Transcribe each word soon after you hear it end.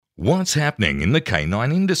What's happening in the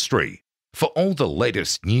canine industry? For all the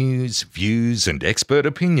latest news, views, and expert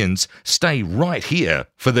opinions, stay right here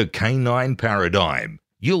for the Canine Paradigm.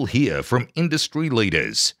 You'll hear from industry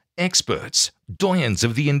leaders, experts, doyens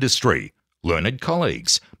of the industry, learned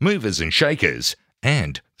colleagues, movers and shakers,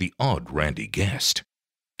 and the odd randy guest.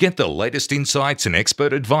 Get the latest insights and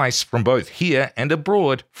expert advice from both here and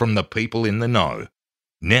abroad from the people in the know.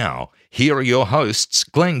 Now, here are your hosts,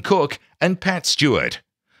 Glenn Cook and Pat Stewart.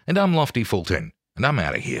 And I'm Lofty Fulton, and I'm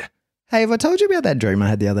out of here. Hey, have I told you about that dream I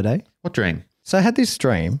had the other day? What dream? So I had this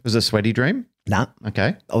dream. Was it a sweaty dream? Nah.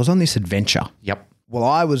 Okay. I was on this adventure. Yep. Well,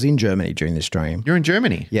 I was in Germany during this dream. You're in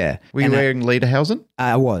Germany? Yeah. Were you wearing Lederhosen?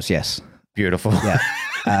 I was, yes. Beautiful.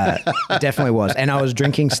 Yeah. Definitely was. And I was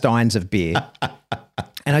drinking steins of beer.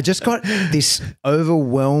 And I just got this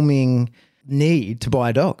overwhelming need to buy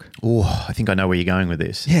a dog. Oh, I think I know where you're going with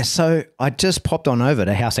this. Yeah. So I just popped on over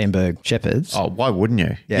to Hausenberg Shepherds. Oh, why wouldn't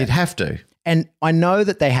you? Yeah. You'd have to. And I know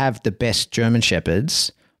that they have the best German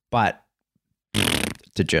Shepherds, but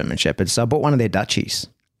the German Shepherds. So I bought one of their Dutchies.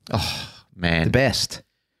 Oh, man. The best.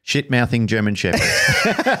 Shit-mouthing German Shepherd.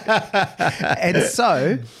 And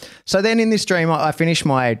so then in this dream, I finished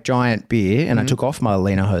my giant beer and I took off my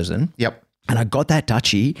Lederhosen. Yep. And I got that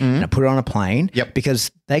Dutchie and I put it on a plane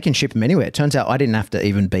because they can ship them anywhere. It turns out I didn't have to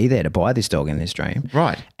even be there to buy this dog in this dream.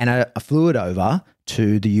 Right. And I flew it over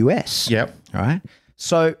to the US. Yep. All right.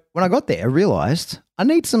 So when I got there, I realised I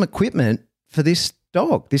need some equipment for this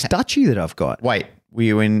dog, this Dutchie that I've got. Wait, were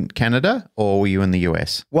you in Canada or were you in the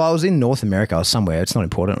US? Well, I was in North America. I was somewhere. It's not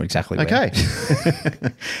important exactly where. Okay.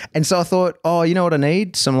 And so I thought, oh, you know what I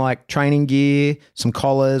need? Some like training gear, some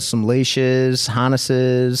collars, some leashes,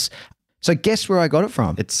 harnesses. So guess where I got it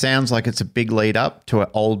from? It sounds like it's a big lead up to an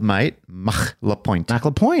old mate, Mach Lapointe. Mac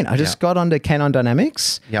LaPointe. I just got onto Canine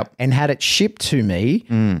Dynamics and had it shipped to me.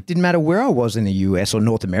 Didn't matter where I was in the US or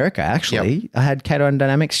North America, actually. I had Canine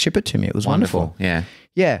Dynamics ship it to me. It was wonderful. Yeah.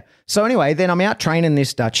 Yeah. So anyway, then I'm out training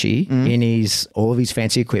this Dutchie in all of his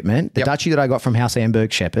fancy equipment. The Dutchie that I got from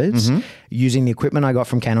Hausenberg Shepherds, using the equipment I got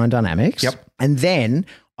from Canine Dynamics. Yep. And then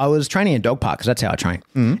I was training in dog park because that's how I train.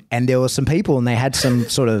 And there were some people and they had some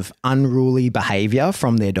sort of unruly behavior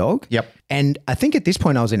from their dog. Yep. And I think at this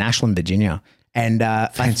point I was in Ashland, Virginia. And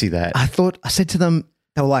Fancy that. I said to them,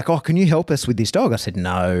 they were like, oh, can you help us with this dog? I said,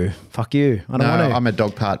 no, fuck you. I don't want to. I'm a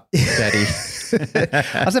dog part daddy.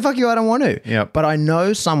 I said, fuck you, I don't want to. Yep. But I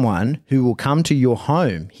know someone who will come to your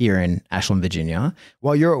home here in Ashland, Virginia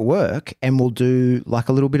while you're at work and will do like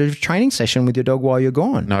a little bit of training session with your dog while you're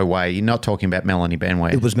gone. No way. You're not talking about Melanie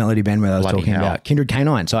Benway. It was Melody Benway I was talking about. Kindred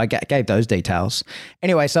Canine. So I gave those details.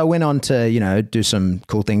 Anyway, so I went on to, do some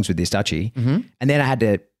cool things with this Dutchie. And then I had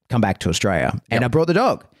to come back to Australia and I brought the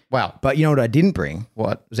dog. Wow. But you know what I didn't bring?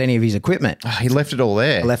 What? Was any of his equipment. Oh, he left it all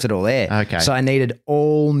there. I left it all there. Okay. So I needed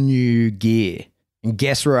all new gear. And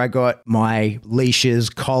guess where I got my leashes,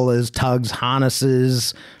 collars, tugs,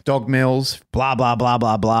 harnesses, Dog Mills, blah, blah, blah,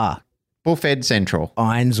 blah, blah. Bullfed Central.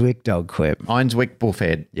 Einswick Dog Quip. Einswick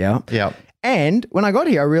Bullfed. Yeah. Yep. And when I got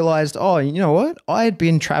here, I realized, oh, you know what? I had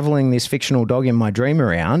been traveling this fictional dog in my dream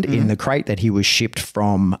around in the crate that he was shipped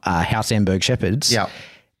from Hausenberg Shepherds. Yeah.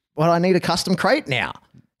 Well, I need a custom crate now.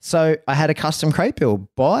 So I had a custom crate built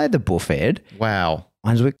by the Bullfed. Wow.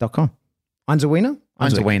 Einswick.com. Einzelwiener?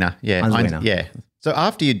 Einzelwiener. Yeah. Einzelwiener. Yeah. So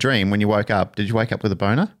after your dream, when you woke up, did you wake up with a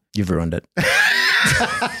boner? You've ruined it.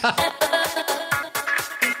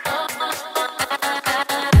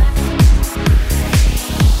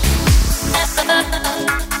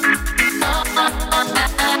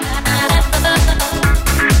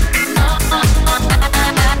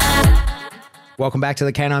 Welcome back to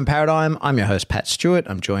the Canine Paradigm. I'm your host, Pat Stewart.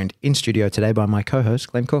 I'm joined in studio today by my co-host,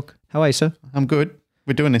 Glenn Cook. How are you, sir? I'm good.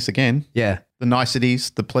 We're doing this again. Yeah. The niceties,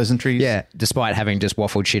 the pleasantries. Yeah, despite having just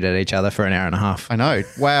waffled shit at each other for an hour and a half. I know.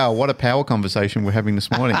 Wow, what a power conversation we're having this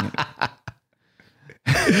morning.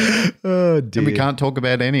 Oh, dear. And we can't talk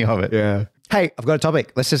about any of it. Yeah. Hey, I've got a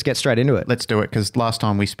topic. Let's just get straight into it. Let's do it because last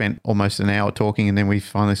time we spent almost an hour talking and then we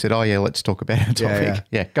finally said, oh, yeah, let's talk about our topic.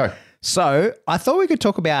 Yeah, go. So I thought we could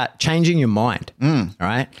talk about changing your mind. All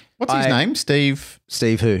right. What's his name? Steve?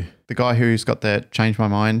 Steve who? The guy who's got that Change My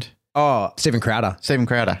Mind. Oh, Steven Crowder. Steven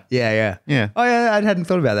Crowder. Yeah. Yeah. Oh, yeah, I hadn't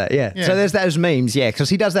thought about that. Yeah. So there's those memes, because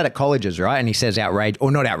he does that at colleges, right? And he says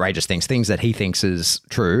not outrageous things that he thinks is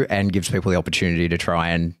true and gives people the opportunity to try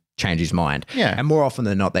and change his mind. Yeah. And more often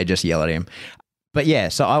than not, they just yell at him. But yeah,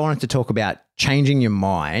 so I wanted to talk about changing your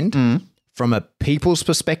mind from a people's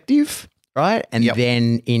perspective, right? And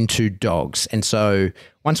then into dogs. And so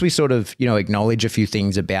once we sort of, acknowledge a few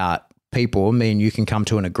things about people, me and you can come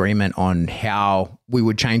to an agreement on how we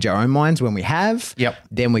would change our own minds when we have. Yep.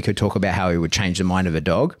 Then we could talk about how we would change the mind of a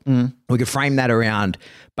dog. We could frame that around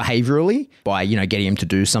behaviorally by, getting him to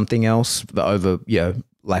do something else over,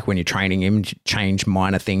 like when you're training him, change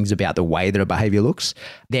minor things about the way that a behavior looks,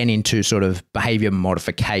 then into sort of behavior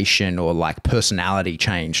modification or like personality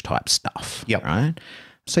change type stuff. Yep. Right.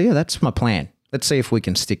 So yeah, that's my plan. Let's see if we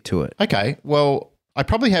can stick to it. Okay. Well, I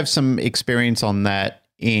probably have some experience on that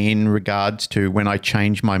in regards to when I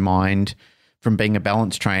changed my mind from being a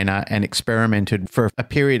balance trainer and experimented for a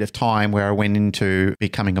period of time where I went into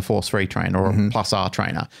becoming a Force Free trainer or a Plus R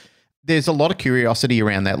trainer. There's a lot of curiosity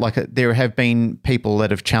around that. Like there have been people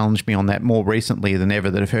that have challenged me on that more recently than ever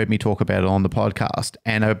that have heard me talk about it on the podcast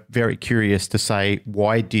and are very curious to say,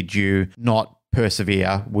 why did you not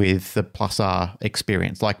persevere with the Plus R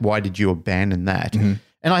experience? Like, why did you abandon that? And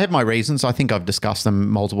I have my reasons. I think I've discussed them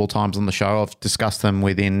multiple times on the show. I've discussed them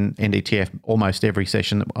within NDTF almost every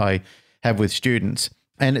session that I have with students.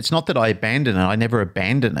 And it's not that I abandoned it. I never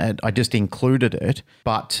abandoned it. I just included it,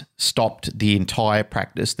 but stopped the entire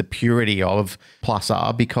practice, the purity of Plus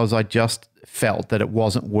R, because I just felt that it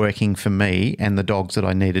wasn't working for me and the dogs that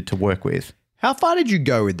I needed to work with. How far did you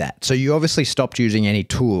go with that? So you obviously stopped using any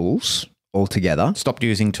tools altogether. Stopped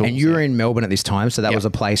using tools. And you were in Melbourne at this time, so that was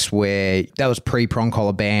a place where that was pre-prong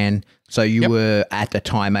collar ban. So you were at the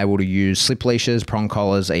time able to use slip leashes, prong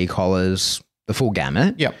collars, e-collars, the full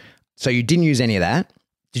gamut. Yep. So you didn't use any of that.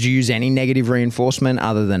 Did you use any negative reinforcement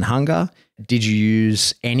other than hunger? Did you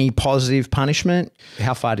use any positive punishment?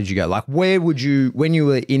 How far did you go? Like where would you, when you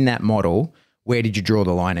were in that model, where did you draw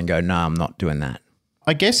the line and go, no, I'm not doing that?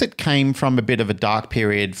 I guess it came from a bit of a dark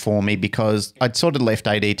period for me because I'd sort of left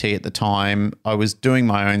ADT at the time. I was doing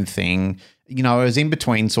my own thing. I was in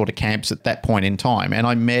between sort of camps at that point in time, and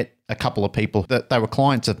I met a couple of people that they were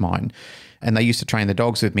clients of mine and they used to train the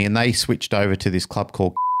dogs with me, and they switched over to this club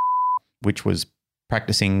called which was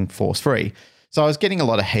practicing Force Free. So I was getting a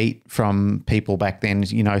lot of heat from people back then,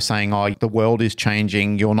 saying, oh, the world is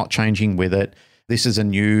changing. You're not changing with it. This is a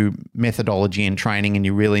new methodology in training and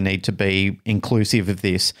you really need to be inclusive of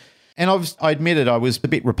this. And I admitted I was a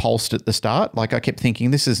bit repulsed at the start. Like I kept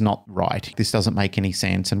thinking, this is not right. This doesn't make any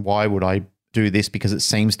sense. And why would I do this? Because it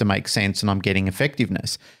seems to make sense and I'm getting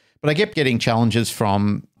effectiveness. But I kept getting challenges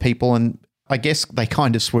from people, and I guess they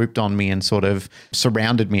kind of swooped on me and sort of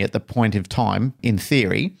surrounded me at the point of time, in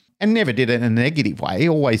theory, and never did it in a negative way,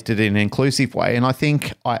 always did it in an inclusive way. And I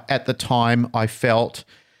think at the time I felt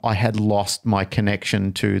I had lost my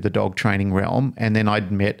connection to the dog training realm, and then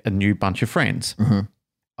I'd met a new bunch of friends.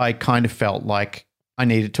 I kind of felt like I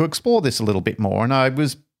needed to explore this a little bit more, and I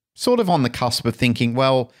was sort of on the cusp of thinking,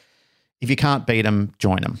 well, if you can't beat them,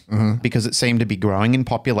 join them, because it seemed to be growing in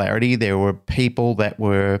popularity. There were people that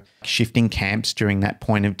were shifting camps during that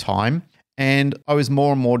point of time, and I was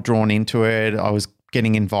more and more drawn into it. I was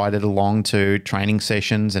getting invited along to training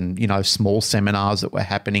sessions and, small seminars that were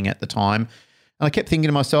happening at the time. And I kept thinking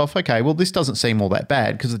to myself, okay, well, this doesn't seem all that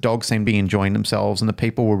bad because the dogs seem to be enjoying themselves and the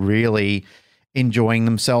people were really enjoying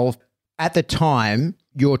themselves. At the time,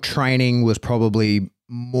 your training was probably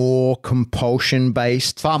more compulsion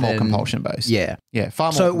based. Far more compulsion based. Yeah. Yeah. Far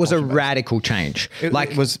more. So it was a radical change. It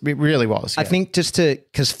really was. Yeah. I think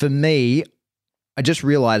because for me, I just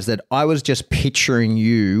realized that I was just picturing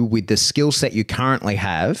you with the skill set you currently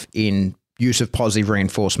have in use of positive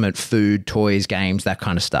reinforcement, food, toys, games, that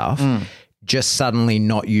kind of stuff, just suddenly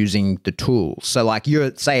not using the tools. So like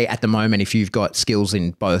say at the moment, if you've got skills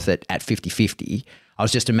in both at 50-50, I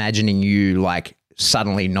was just imagining you like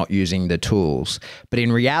suddenly not using the tools. But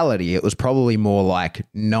in reality, it was probably more like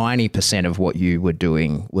 90% of what you were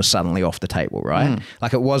doing was suddenly off the table, right?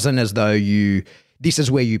 Like it wasn't as though this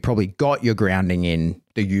is where you probably got your grounding in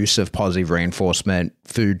the use of positive reinforcement,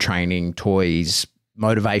 food training, toys,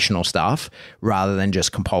 motivational stuff, rather than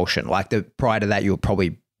just compulsion. Like prior to that, you were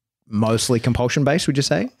probably mostly compulsion based, would you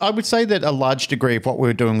say? I would say that a large degree of what we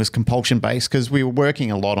were doing was compulsion based because we were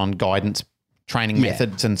working a lot on guidance training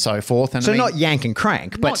methods and so forth. And so not yank and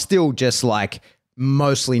crank, but still just like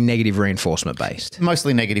mostly negative reinforcement based.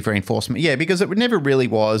 Mostly negative reinforcement. Yeah, because it never really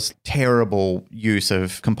was terrible use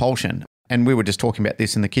of compulsion. And we were just talking about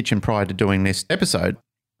this in the kitchen prior to doing this episode.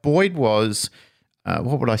 Boyd was,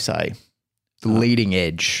 what would I say? The leading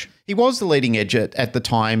edge. He was the leading edge at the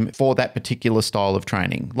time for that particular style of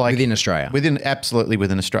training. Like within Australia. Absolutely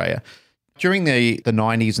within Australia. During the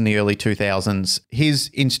 90s and the early 2000s, his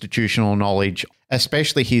institutional knowledge,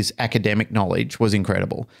 especially his academic knowledge, was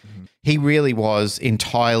incredible. He really was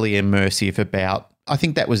entirely immersive about I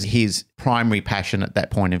think that was his primary passion at that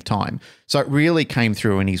point of time. So it really came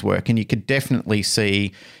through in his work, and you could definitely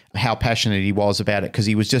see how passionate he was about it because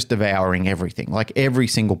he was just devouring everything, like every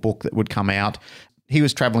single book that would come out. He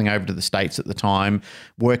was traveling over to the States at the time,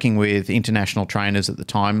 working with international trainers at the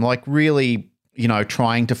time, like really,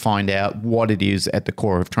 trying to find out what it is at the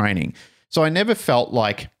core of training. So I never felt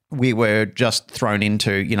like we were just thrown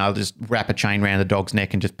into, just wrap a chain around a dog's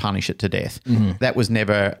neck and just punish it to death. Mm-hmm. That was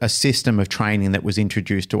never a system of training that was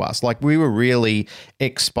introduced to us. Like we were really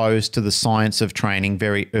exposed to the science of training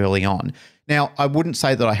very early on. Now, I wouldn't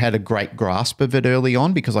say that I had a great grasp of it early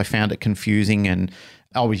on because I found it confusing and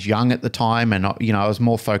I was young at the time and, I was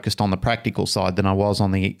more focused on the practical side than I was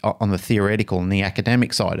on the theoretical and the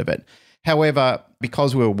academic side of it. However,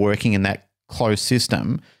 because we were working in that closed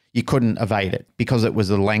system, you couldn't evade it because it was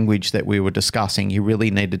the language that we were discussing. You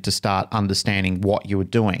really needed to start understanding what you were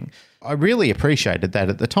doing. I really appreciated that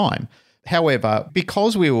at the time. However,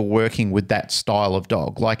 because we were working with that style of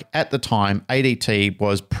dog, like at the time, ADT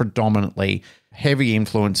was predominantly heavy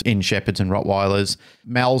influence in Shepherds and Rottweilers.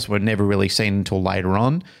 Mals were never really seen until later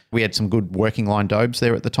on. We had some good working line Dobes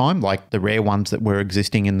there at the time, like the rare ones that were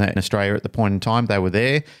existing in Australia at the point in time. They were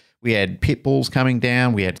there. We had pit bulls coming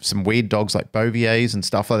down. We had some weird dogs like Boviers and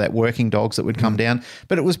stuff like that, working dogs that would come down.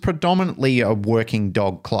 But it was predominantly a working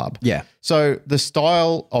dog club. Yeah. So the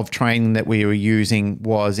style of training that we were using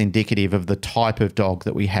was indicative of the type of dog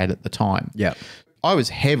that we had at the time. Yeah. I was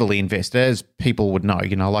heavily invested, as people would know,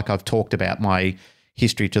 like I've talked about my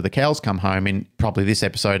history to the cows come home in probably this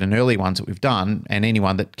episode and early ones that we've done. And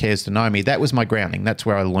anyone that cares to know me, that was my grounding. That's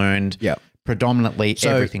where I learned predominantly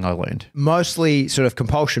everything I learned. Mostly sort of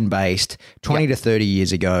compulsion based 20 to 30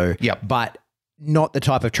 years ago, but not the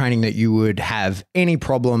type of training that you would have any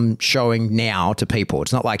problem showing now to people.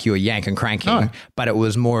 It's not like you were yank and cranking, but it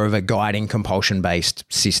was more of a guiding compulsion based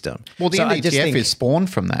system. Well, the NDTF is spawned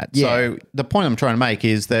from that. Yeah. So the point I'm trying to make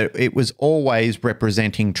is that it was always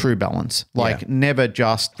representing true balance, never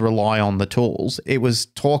just rely on the tools. It was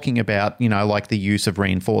talking about, like the use of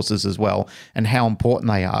reinforcers as well and how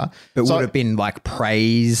important they are. But would it have been like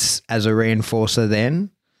praise as a reinforcer then?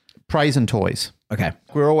 Praise and toys. Okay.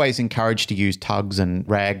 We're always encouraged to use tugs and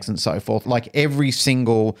rags and so forth. Like every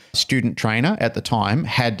single student trainer at the time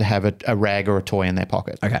had to have a rag or a toy in their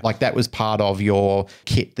pocket. Okay. Like that was part of your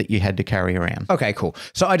kit that you had to carry around. Okay, cool.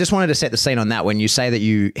 So I just wanted to set the scene on that. When you say that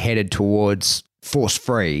you headed towards force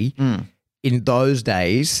free, in those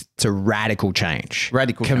days, it's a radical change.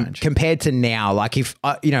 Change. Compared to now, like if,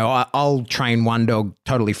 I'll train one dog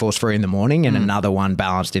totally force free in the morning and another one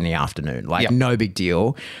balanced in the afternoon. Like no big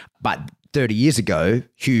deal. But 30 years ago,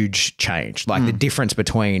 huge change. Like the difference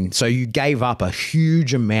between, so you gave up a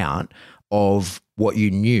huge amount of what you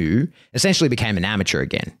knew, essentially became an amateur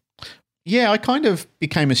again. Yeah, I kind of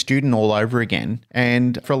became a student all over again.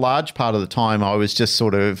 And for a large part of the time, I was just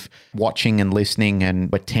sort of watching and listening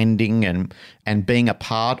and attending and being a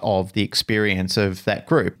part of the experience of that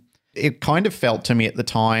group. It kind of felt to me at the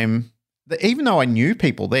time that even though I knew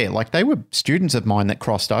people there, like they were students of mine that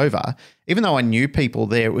crossed over, even though I knew people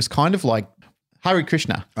there, it was kind of like Hare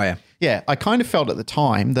Krishna. Oh, yeah. Yeah, I kind of felt at the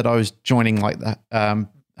time that I was joining like the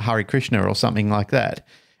Hare Krishna or something like that.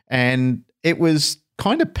 And it was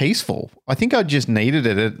kind of peaceful. I think I just needed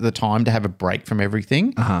it at the time to have a break from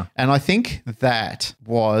everything. And I think that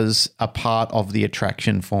was a part of the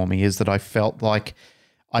attraction for me, is that I felt like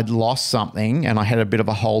I'd lost something and I had a bit of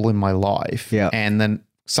a hole in my life. Yeah. And then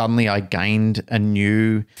suddenly I gained a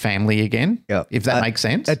new family again, if that makes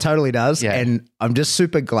sense. It totally does. Yeah. And I'm just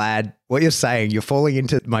super glad what you're saying. You're falling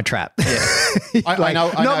into my trap. Yeah. I know.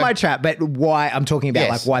 Not my trap, but why I'm talking about Yes.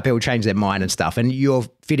 like why people change their mind and stuff. And you're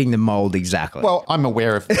fitting the mold exactly. Well, I'm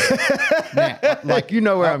aware of now, like you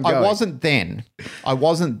know where I'm going. I wasn't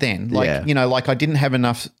then. Like, like I didn't have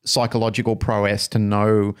enough psychological prowess to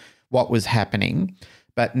know what was happening.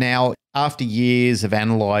 But now, after years of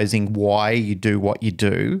analysing why you do what you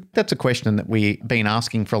do, that's a question that we've been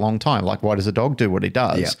asking for a long time. Like, why does a dog do what it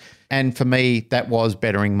does? Yeah. And for me, that was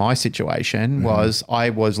bettering my situation. Was I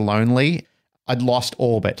was lonely. I'd lost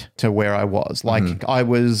orbit to where I was. Like I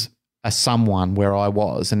was a someone where I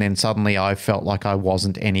was, and then suddenly I felt like I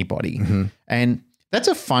wasn't anybody. And that's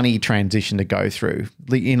a funny transition to go through.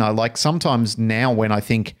 Like sometimes now when I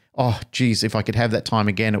think, oh, geez, if I could have that time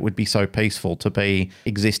again, it would be so peaceful to be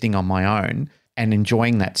existing on my own and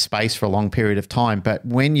enjoying that space for a long period of time. But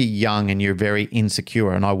when you're young and you're very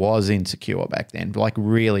insecure, and I was insecure back then, like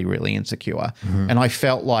really, really insecure. And I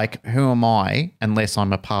felt like, who am I unless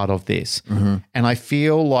I'm a part of this? And I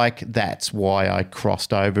feel like that's why I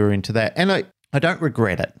crossed over into that. And I don't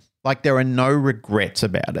regret it. Like there are no regrets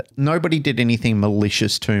about it. Nobody did anything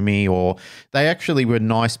malicious to me, or they actually were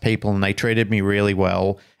nice people and they treated me really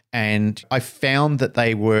well. And I found that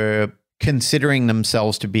they were considering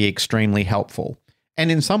themselves to be extremely helpful. And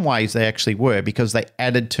in some ways they actually were, because they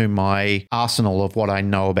added to my arsenal of what I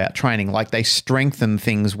know about training. Like they strengthened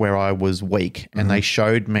things where I was weak, and they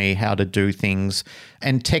showed me how to do things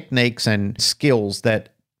and techniques and skills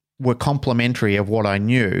that were complementary of what I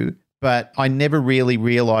knew, but I never really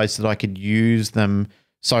realized that I could use them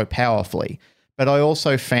so powerfully. But I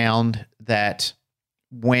also found that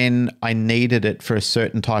when I needed it for a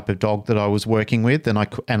certain type of dog that I was working with, and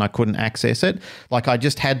I couldn't access it, like I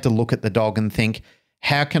just had to look at the dog and think,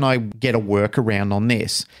 how can I get a workaround on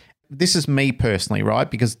this? This is me personally, right?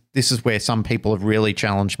 Because this is where some people have really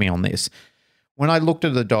challenged me on this. When I looked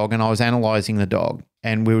at the dog and I was analyzing the dog,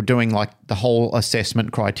 and we were doing like the whole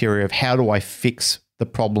assessment criteria of how do I fix the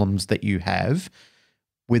problems that you have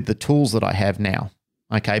with the tools that I have now,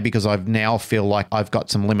 okay? Because I now feel like I've got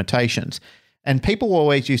some limitations. And people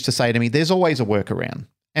always used to say to me, there's always a workaround.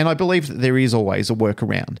 And I believe that there is always a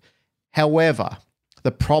workaround. However,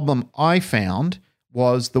 the problem I found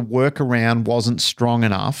was the workaround wasn't strong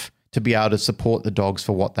enough to be able to support the dogs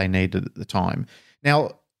for what they needed at the time.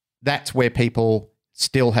 Now, that's where people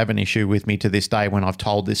still have an issue with me to this day when I've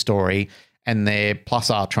told this story, and they're plus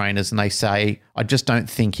R trainers and they say, I just don't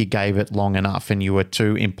think you gave it long enough and you were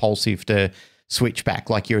too impulsive to switch back,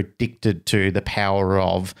 like you're addicted to the power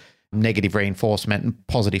of negative reinforcement and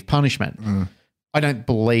positive punishment. I don't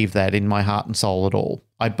believe that in my heart and soul at all.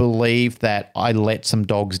 I believe that I let some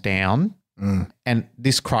dogs down. And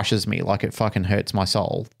this crushes me, like it fucking hurts my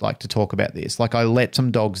soul, like to talk about this. Like I let some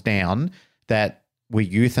dogs down that were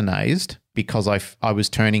euthanized because I was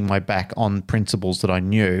turning my back on principles that I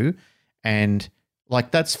knew, and like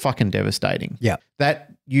that's fucking devastating. Yeah.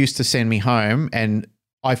 That used to send me home, and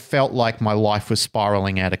I felt like my life was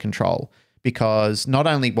spiraling out of control, because not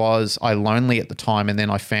only was I lonely at the time and then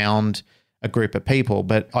I found a group of people,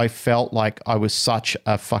 but I felt like I was such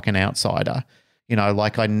a fucking outsider. You know,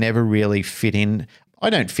 like I never really fit in. I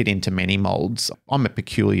don't fit into many molds. I'm a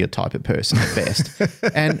peculiar type of person at best.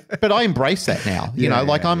 But I embrace that now. You know,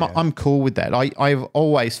 like I'm cool with that. I've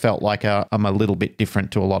always felt like I'm a little bit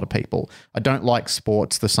different to a lot of people. I don't like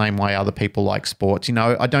sports the same way other people like sports. You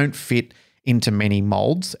know, I don't fit into many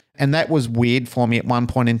molds. And that was weird for me at one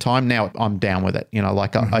point in time. Now I'm down with it. You know,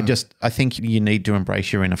 like I think you need to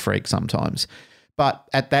embrace your inner freak sometimes. But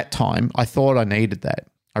at that time, I thought I needed that.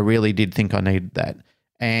 I really did think I needed that.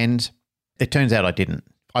 And it turns out I didn't.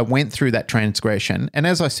 I went through that transgression. And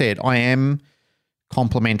as I said, I am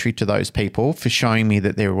complimentary to those people for showing me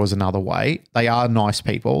that there was another way. They are nice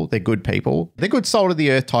people. They're good people. They're good soul of the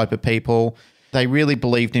earth type of people. They really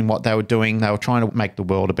believed in what they were doing. They were trying to make the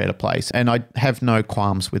world a better place. And I have no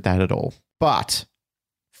qualms with that at all. But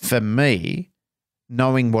for me,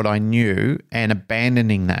 knowing what I knew and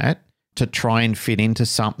abandoning that to try and fit into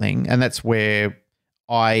something, and that's where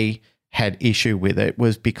I had issue with it,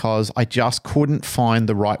 was because I just couldn't find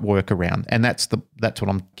the right workaround. And that's what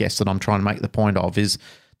I'm trying to make the point of, is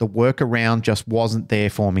the workaround just wasn't there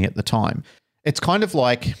for me at the time. It's kind of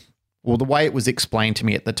like, well, the way it was explained to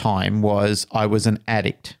me at the time was I was an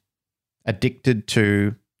addict, addicted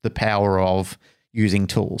to the power of using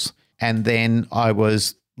tools. And then I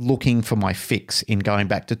was looking for my fix in going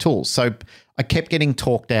back to tools. So I kept getting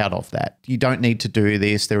talked out of that. You don't need to do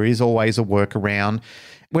this. There is always a workaround.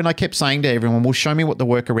 When I kept saying to everyone, well, show me what the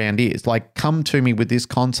workaround is. Like, come to me with this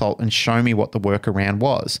consult and show me what the workaround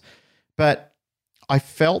was. But I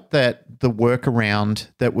felt that the workaround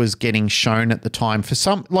that was getting shown at the time, for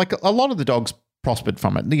some, like a lot of the dogs prospered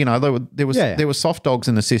from it. You know, there were soft dogs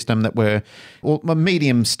in the system that were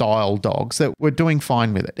medium style dogs that were doing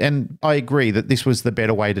fine with it. And I agree that this was the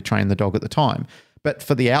better way to train the dog at the time. But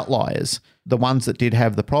for the outliers, the ones that did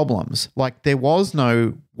have the problems, like there was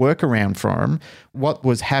no workaround for them. What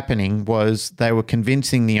was happening was they were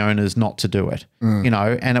convincing the owners not to do it, you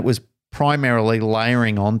know, and it was primarily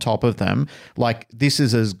layering on top of them, like this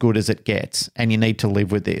is as good as it gets and you need to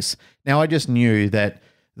live with this. Now, I just knew that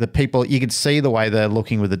the people, you could see the way they're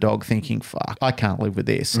looking with the dog thinking, fuck, I can't live with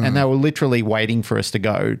this. And they were literally waiting for us to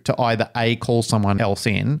go to either A, call someone else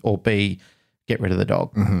in, or B, get rid of the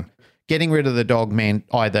dog. Getting rid of the dog meant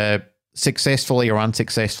either successfully or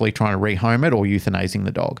unsuccessfully trying to rehome it or euthanizing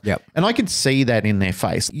the dog. Yep. And I could see that in their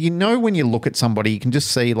face. You know, when you look at somebody, you can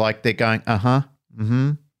just see like they're going,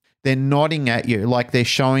 They're nodding at you, like they're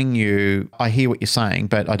showing you, I hear what you're saying,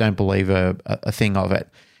 but I don't believe a thing of it.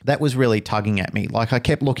 That was really tugging at me. Like I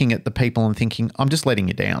kept looking at the people and thinking, I'm just letting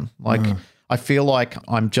you down. Like I feel like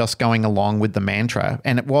I'm just going along with the mantra.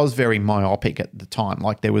 And it was very myopic at the time.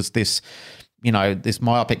 Like there was this, this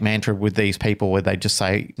myopic mantra with these people where they just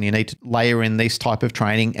say, you need to layer in this type of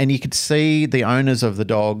training. And you could see the owners of the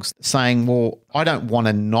dogs saying, well, I don't want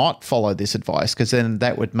to not follow this advice because then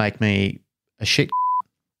that would make me a shit.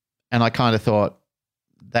 And I kind of thought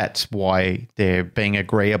that's why they're being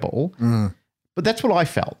agreeable. But that's what I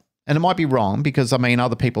felt. And it might be wrong because,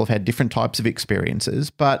 other people have had different types of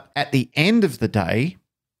experiences. But at the end of the day,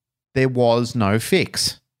 there was no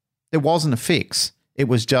fix. There wasn't a fix. It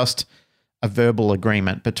was just a verbal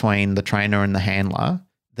agreement between the trainer and the handler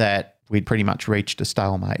that we'd pretty much reached a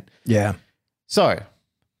stalemate. Yeah. So,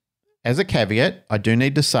 as a caveat, I do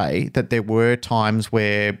need to say that there were times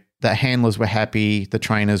where the handlers were happy, the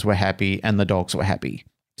trainers were happy, and the dogs were happy.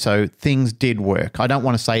 So things did work. I don't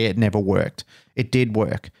want to say it never worked. It did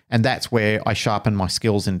work. And that's where I sharpened my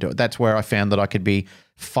skills into it. That's where I found that I could be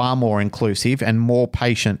far more inclusive and more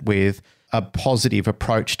patient with a positive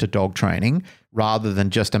approach to dog training rather than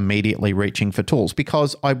just immediately reaching for tools.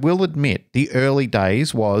 Because I will admit the early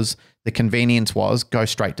days the convenience was go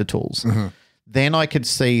straight to tools. Then I could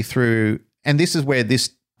see through, and this is where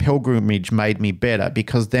this pilgrimage made me better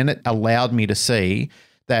because then it allowed me to see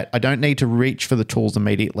that I don't need to reach for the tools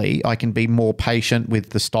immediately. I can be more patient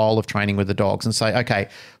with the style of training with the dogs and say, okay,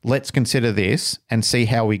 let's consider this and see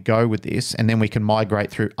how we go with this. And then we can migrate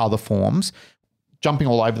through other forms, jumping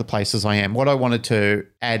all over the place as I am. What I wanted to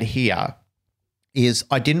add here is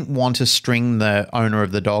I didn't want to string the owner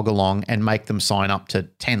of the dog along and make them sign up to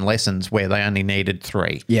 10 lessons where they only needed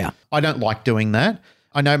 3. Yeah. I don't like doing that.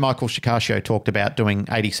 I know Michael Shikashio talked about doing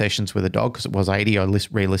 80 sessions with a dog because it was 80. I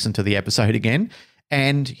re-listened to the episode again.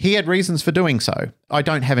 And he had reasons for doing so. I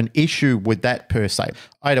don't have an issue with that per se.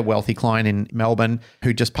 I had a wealthy client in Melbourne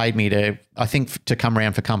who just paid me to come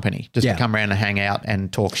around for company, to come around and hang out and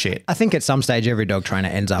talk shit. I think at some stage every dog trainer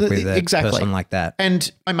ends up with a person like that. And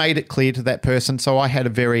I made it clear to that person. So I had a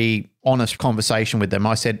very honest conversation with them.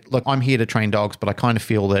 I said, look, I'm here to train dogs, but I kind of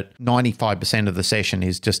feel that 95% of the session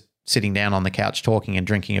is just sitting down on the couch talking and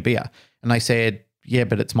drinking a beer. And they said, yeah,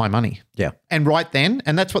 but it's my money. Yeah. And right then,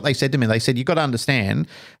 and that's what they said to me. They said, you got to understand,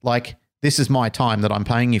 like, this is my time that I'm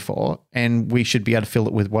paying you for, and we should be able to fill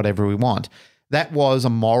it with whatever we want. That was a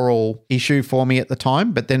moral issue for me at the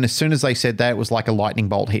time. But then as soon as they said that, it was like a lightning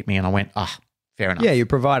bolt hit me and I went, fair enough. Yeah, you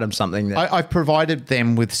provide them something. That I've provided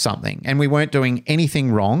them with something, and we weren't doing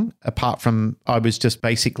anything wrong apart from I was just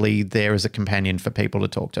basically there as a companion for people to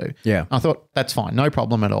talk to. Yeah. I thought that's fine, no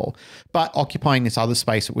problem at all. But occupying this other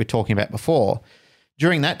space that we were talking about before,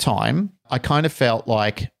 during that time, I kind of felt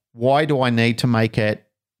like, why do I need to make it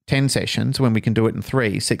 10 sessions when we can do it in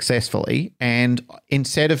 3 successfully? And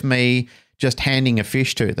instead of me just handing a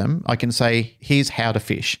fish to them, I can say, here's how to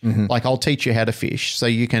fish. Like, I'll teach you how to fish so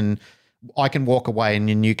I can walk away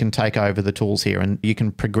and you can take over the tools here and you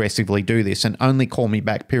can progressively do this and only call me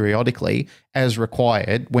back periodically as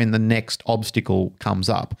required when the next obstacle comes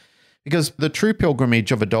up. Because the true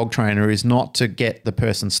pilgrimage of a dog trainer is not to get the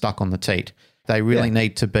person stuck on the teat. They really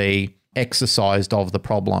need to be exercised of the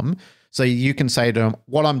problem. So you can say to them,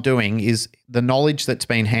 what I'm doing is the knowledge that's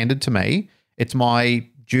been handed to me, it's my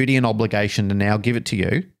duty and obligation to now give it to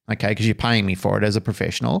you, okay, because you're paying me for it as a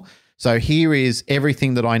professional. So here is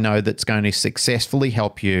everything that I know that's going to successfully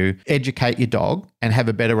help you educate your dog and have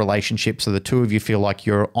a better relationship so the two of you feel like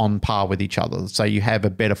you're on par with each other. So you have a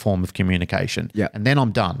better form of communication. Yeah. And then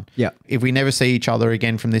I'm done. Yeah. If we never see each other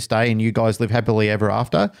again from this day and you guys live happily ever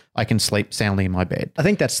after, I can sleep soundly in my bed. I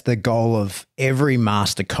think that's the goal of every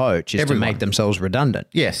master coach is to make themselves redundant.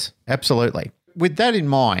 Yes, absolutely. With that in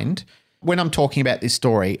mind, when I'm talking about this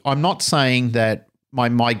story, I'm not saying that my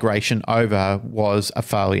migration over was a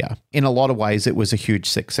failure. In a lot of ways, it was a huge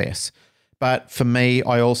success. But for me,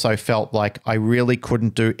 I also felt like I really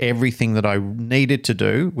couldn't do everything that I needed to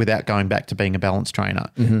do without going back to being a balance trainer.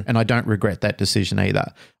 And I don't regret that decision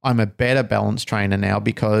either. I'm a better balance trainer now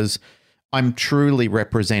because I'm truly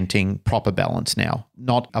representing proper balance now,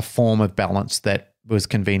 not a form of balance that was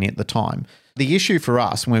convenient at the time. The issue for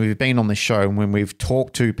us when we've been on this show and when we've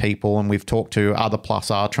talked to people and we've talked to other Plus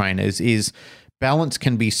R trainers is balance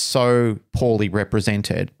can be so poorly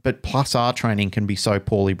represented, but Plus R training can be so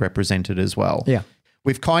poorly represented as well. Yeah.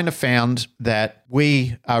 We've kind of found that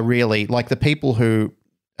we are really like the people who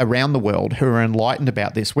around the world who are enlightened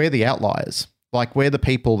about this, we're the outliers. Like we're the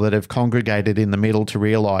people that have congregated in the middle to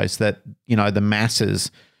realize that, you know, the masses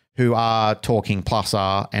who are talking Plus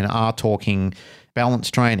R and are talking balance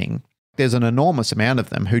training, there's an enormous amount of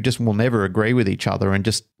them who just will never agree with each other and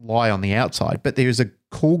just lie on the outside. But there's a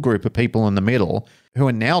cool group of people in the middle who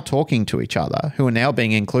are now talking to each other, who are now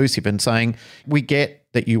being inclusive and saying, we get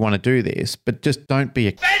that you want to do this, but just don't be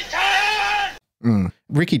a...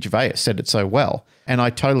 Ricky Gervais said it so well, and I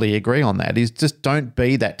totally agree on that, is just don't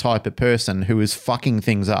be that type of person who is fucking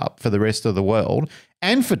things up for the rest of the world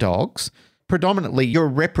and for dogs. Predominantly, you're a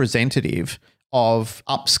representative of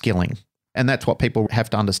upskilling, and that's what people have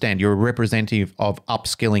to understand. You're a representative of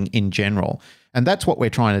upskilling in general, and that's what we're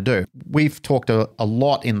trying to do. We've talked a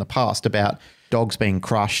lot in the past about dogs being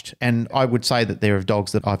crushed, and I would say that there are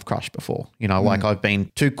dogs that I've crushed before. You know, like I've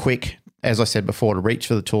been too quick, as I said before, to reach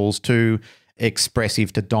for the tools, too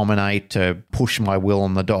expressive to dominate, to push my will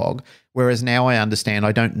on the dog. Whereas now I understand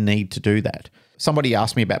I don't need to do that. Somebody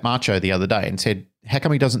asked me about Macho the other day and said, how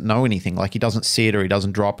come he doesn't know anything? Like he doesn't sit or he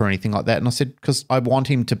doesn't drop or anything like that. And I said, because I want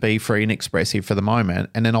him to be free and expressive for the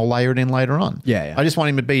moment, and then I'll layer it in later on. Yeah. I just want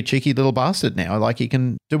him to be a cheeky little bastard now. Like he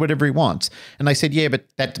can do whatever he wants. And they said, yeah, but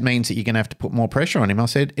that means that you're going to have to put more pressure on him. I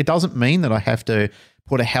said, it doesn't mean that I have to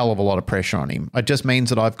put a hell of a lot of pressure on him. It just means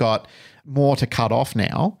that I've got more to cut off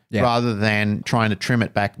now rather than trying to trim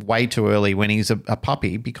it back way too early when he's a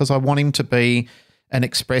puppy, because I want him to be an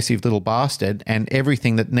expressive little bastard, and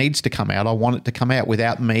everything that needs to come out, I want it to come out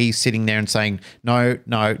without me sitting there and saying, no,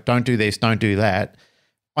 don't do this, don't do that.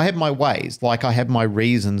 I have my ways, like I have my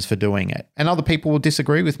reasons for doing it. And other people will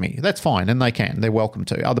disagree with me. That's fine, and they can. They're welcome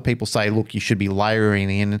to. Other people say, look, you should be layering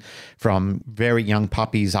in from very young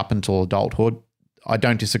puppies up until adulthood. I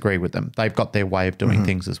don't disagree with them. They've got their way of doing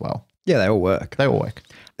things as well. Yeah, they all work. They all work.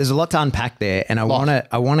 There's a lot to unpack there, and I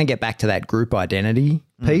want to get back to that group identity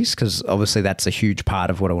piece, because obviously that's a huge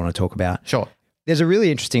part of what I want to talk about. Sure. There's a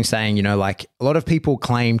really interesting saying, you know, like a lot of people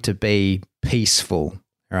claim to be peaceful,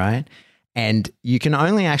 right? And you can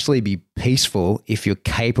only actually be peaceful if you're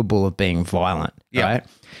capable of being violent, right?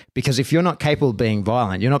 Because if you're not capable of being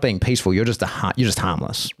violent, you're not being peaceful. You're just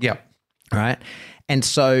harmless. Yep. Right. And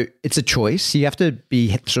so it's a choice. You have to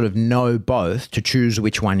be sort of know both to choose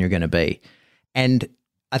which one you're going to be. And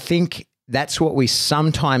I think that's what we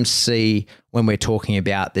sometimes see when we're talking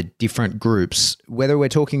about the different groups, whether we're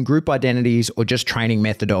talking group identities or just training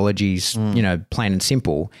methodologies, you know, plain and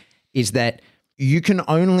simple, is that you can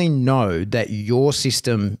only know that your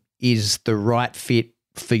system is the right fit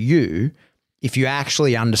for you if you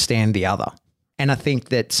actually understand the other. And I think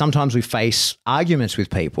that sometimes we face arguments with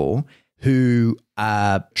people who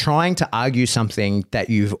are trying to argue something that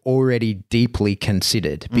you've already deeply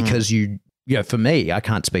considered, because you know, for me, I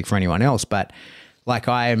can't speak for anyone else, but like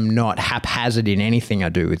I am not haphazard in anything I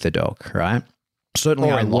do with the dog, right?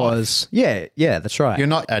 Certainly I was. Yeah, that's right. You're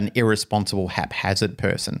not an irresponsible, haphazard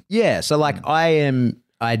person. Yeah, so like I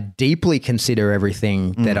deeply consider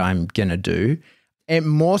everything that I'm going to do. And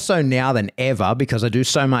more so now than ever, because I do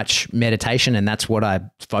so much meditation, and that's what I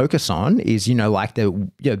focus on is, you know, like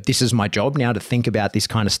this is my job now to think about this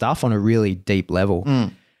kind of stuff on a really deep level.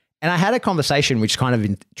 And I had a conversation which kind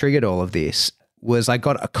of triggered all of this, was I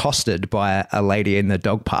got accosted by a lady in the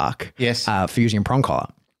dog park for using a prong collar.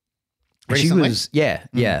 Recently? She was,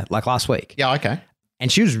 like last week. Yeah, okay. And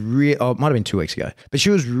she was it might have been 2 weeks ago, but she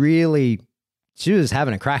was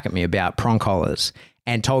having a crack at me about prong collars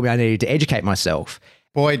and told me I needed to educate myself.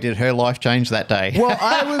 Boy, did her life change that day. Well,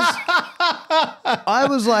 I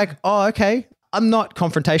was like, oh, okay. I'm not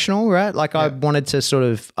confrontational, right? Like I wanted to sort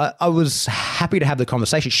of, I was happy to have the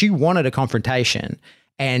conversation. She wanted a confrontation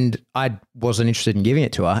and I wasn't interested in giving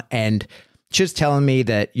it to her. And she was telling me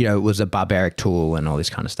that, you know, it was a barbaric tool and all this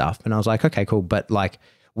kind of stuff. And I was like, okay, cool. But like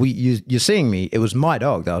you're seeing me, it was my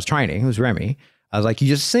dog that I was training. It was Remy. I was like,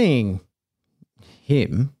 you're just seeing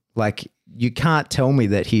him. Like you can't tell me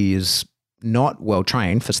that he is not well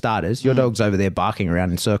trained, for starters. Your dog's over there barking around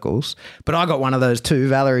in circles, but I got one of those too.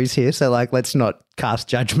 Valerie's here, so like let's not cast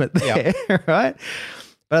judgment there, right?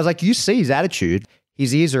 But I was like, you see his attitude.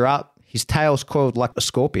 His ears are up. His tail's coiled like a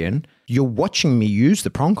scorpion. You're watching me use the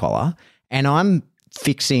prong collar, and I'm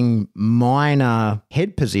fixing minor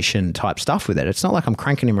head position type stuff with it. It's not like I'm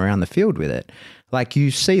cranking him around the field with it. Like you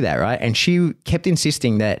see that, right? And she kept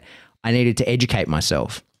insisting that I needed to educate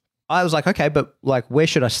myself. I was like, okay, but like, where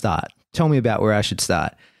should I start? Tell me about where I should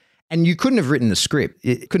start. And you couldn't have written the script.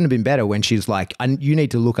 It couldn't have been better when she's like, you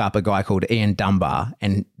need to look up a guy called Ian Dunbar,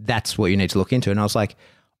 and that's what you need to look into. And I was like,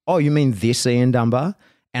 oh, you mean this Ian Dunbar?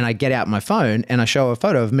 And I get out my phone and I show a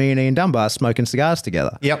photo of me and Ian Dunbar smoking cigars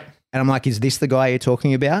together. Yep. And I'm like, is this the guy you're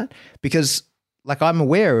talking about? Because like I'm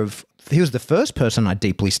aware of, he was the first person I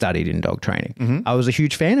deeply studied in dog training. I was a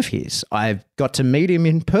huge fan of his. I got to meet him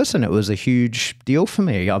in person. It was a huge deal for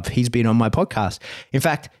me. He's been on my podcast. In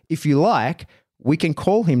fact, if you like, we can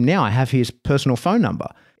call him now. I have his personal phone number.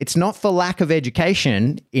 It's not for lack of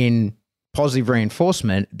education in positive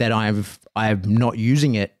reinforcement that I'm not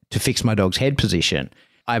using it to fix my dog's head position.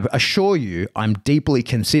 I assure you, I'm deeply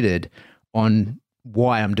considered on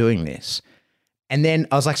why I'm doing this. And then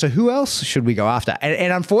I was like, so who else should we go after?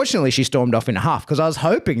 And unfortunately, she stormed off in a huff because I was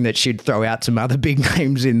hoping that she'd throw out some other big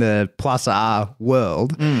names in the plus R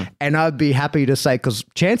world. And I'd be happy to say, because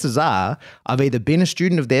chances are I've either been a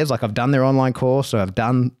student of theirs, like I've done their online course or I've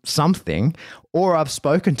done something, or I've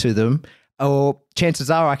spoken to them, or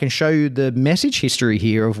chances are I can show you the message history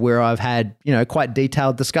here of where I've had, quite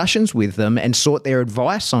detailed discussions with them and sought their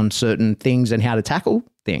advice on certain things and how to tackle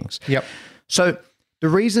things. Yep. So the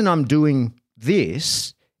reason I'm doing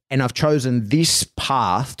this and I've chosen this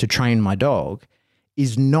path to train my dog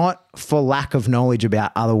is not for lack of knowledge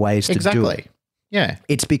about other ways to do it. Yeah.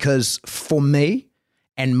 It's because for me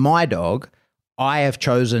and my dog, I have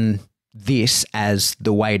chosen this as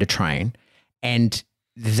the way to train. And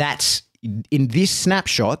that's in this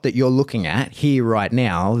snapshot that you're looking at here right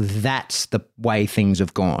now, that's the way things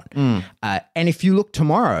have gone. And if you look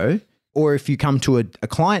tomorrow, or if you come to a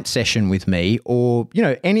client session with me, or,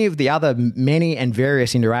 any of the other many and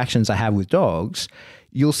various interactions I have with dogs,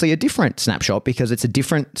 you'll see a different snapshot because it's a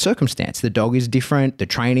different circumstance. The dog is different. The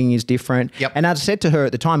training is different. Yep. And I said to her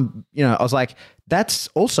at the time, I was like, that's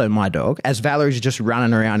also my dog, as Valerie's just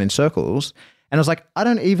running around in circles. And I was like, I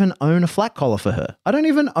don't even own a flat collar for her. I don't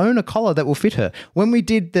even own a collar that will fit her. When we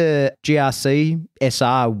did the GRC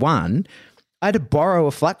SR1, I had to borrow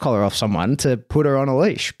a flat collar off someone to put her on a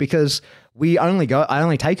leash because I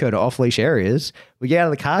only take her to off-leash areas. We get out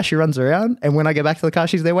of the car, she runs around, and when I get back to the car,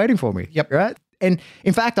 she's there waiting for me. Yep. Right? And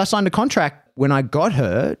in fact, I signed a contract when I got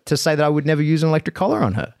her to say that I would never use an electric collar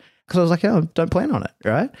on her because I was like, oh, don't plan on it,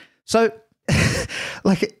 right? So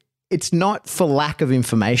it's not for lack of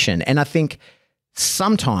information. And I think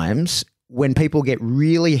sometimes when people get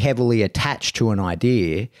really heavily attached to an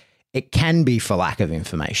idea, it can be for lack of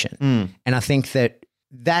information. And I think that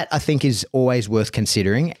I think is always worth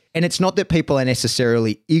considering. And it's not that people are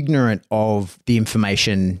necessarily ignorant of the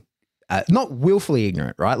information, not willfully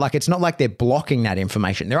ignorant, right? Like it's not like they're blocking that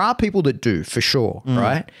information. There are people that do for sure,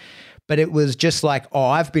 right? But it was just like, oh,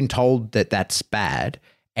 I've been told that that's bad.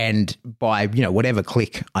 And by, whatever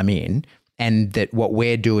clique I'm in, and that what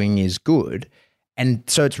we're doing is good. And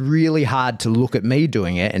so it's really hard to look at me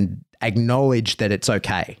doing it and acknowledge that it's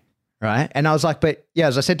okay. Right. And I was like, but yeah,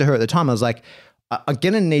 as I said to her at the time, I was like, I'm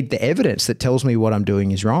going to need the evidence that tells me what I'm doing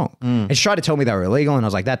is wrong. And she tried to tell me they were illegal. And I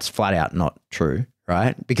was like, that's flat out not true.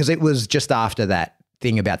 Right. Because it was just after that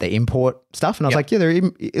thing about the import stuff. And I was like, yeah, they're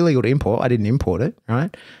illegal to import. I didn't import it.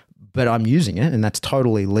 Right. But I'm using it and that's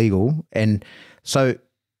totally legal. And so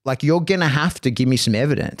like, you're going to have to give me some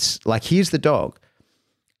evidence. Like, here's the dog.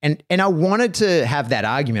 And I wanted to have that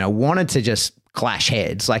argument. I wanted to just clash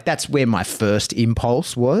heads. Like, that's where my first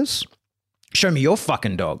impulse was. Show me your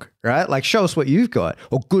fucking dog, right? Like, show us what you've got.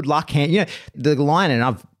 Or good luck. The line, and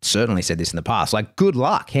I've certainly said this in the past, like, good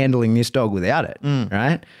luck handling this dog without it,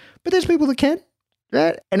 right? But there's people that can,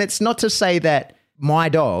 right? And it's not to say that my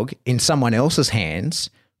dog in someone else's hands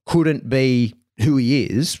couldn't be who he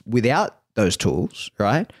is without those tools,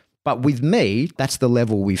 right? But with me, that's the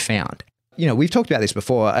level we found. We've talked about this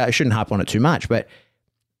before. I shouldn't harp on it too much, but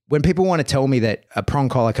when people want to tell me that a prong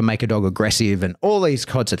collar can make a dog aggressive and all these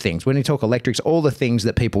kinds of things, when you talk electrics, all the things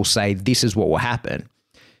that people say, this is what will happen,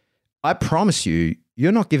 I promise you,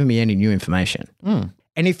 you're not giving me any new information.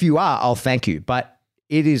 And if you are, I'll thank you. But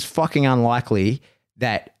it is fucking unlikely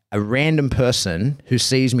that a random person who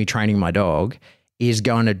sees me training my dog is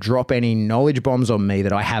going to drop any knowledge bombs on me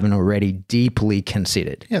that I haven't already deeply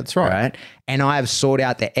considered. Yeah, that's right. And I have sought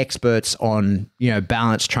out the experts on,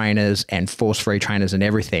 balance trainers and force-free trainers and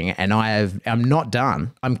everything. And I'm not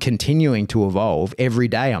done. I'm continuing to evolve. Every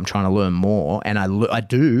day I'm trying to learn more. And I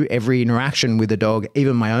do. Every interaction with a dog,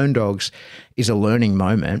 even my own dogs, is a learning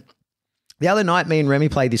moment. The other night, me and Remy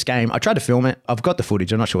played this game. I tried to film it. I've got the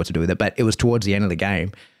footage. I'm not sure what to do with it, but it was towards the end of the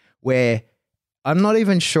game where I'm not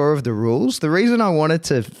even sure of the rules. The reason I wanted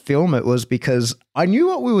to film it was because I knew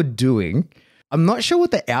what we were doing. I'm not sure what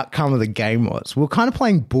the outcome of the game was. We were kind of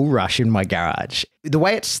playing Bull Rush in my garage. The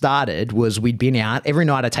way it started was we'd been out. Every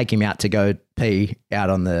night I take him out to go pee out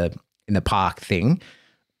in the park thing.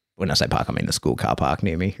 When I say park, I mean the school car park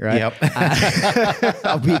near me, right?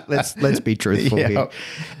 Yep. Let's be truthful here.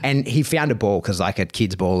 And he found a ball because like a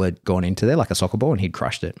kid's ball had gone into there, like a soccer ball, and he'd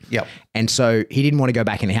crushed it. Yep. And so he didn't want to go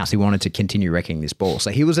back in the house. He wanted to continue wrecking this ball.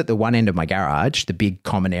 So he was at the one end of my garage, the big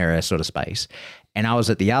common area sort of space, and I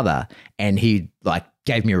was at the other. And he like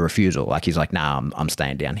gave me a refusal. Like he's like, "Nah, I'm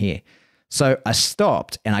staying down here." So I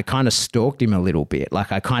stopped and I kind of stalked him a little bit.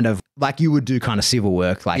 Like like you would do kind of civil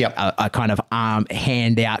work, like I kind of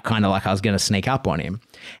hand out, kind of like I was going to sneak up on him.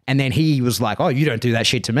 And then he was like, oh, you don't do that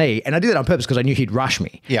shit to me. And I did it on purpose because I knew he'd rush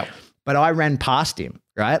me. Yeah. But I ran past him,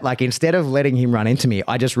 right? Like instead of letting him run into me,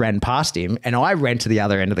 I just ran past him and I ran to the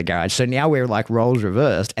other end of the garage. So now we're like roles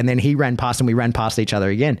reversed. And then he ran past and we ran past each other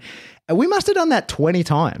again. And we must have done that 20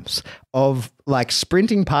 times of like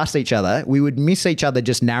sprinting past each other. We would miss each other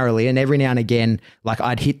just narrowly. And every now and again, like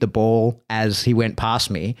I'd hit the ball as he went past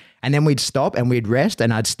me. And then we'd stop and we'd rest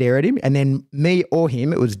and I'd stare at him. And then me or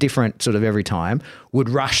him, it was different sort of every time, would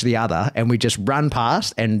rush the other and we'd just run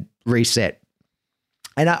past and reset.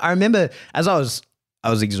 And I remember as I was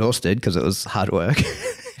exhausted because it was hard work.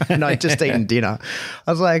 And I'd just eaten dinner.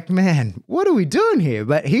 I was like, man, what are we doing here?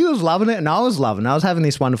 But he was loving it and I was loving it. I was having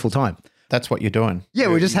this wonderful time. That's what you're doing. Yeah,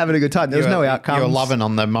 we're just having a good time. There was no outcomes. You're loving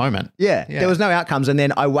on the moment. Yeah, there was no outcomes. And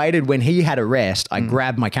then I waited when he had a rest. I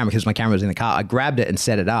grabbed my camera because my camera was in the car. I grabbed it and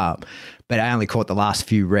set it up, but I only caught the last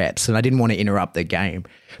few reps and I didn't want to interrupt the game.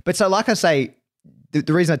 But so like I say,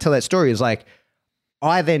 the reason I tell that story is like,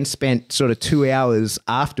 I then spent sort of 2 hours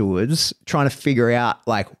afterwards trying to figure out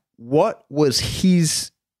like what was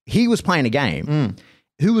he was playing a game.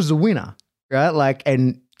 Who was the winner, right? Like,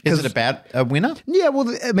 and is it about a winner? Yeah,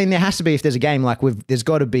 well, I mean, there has to be if there's a game like there's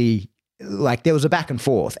got to be like there was a back and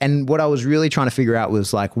forth. And what I was really trying to figure out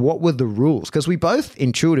was like what were the rules? Because we both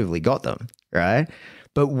intuitively got them, right?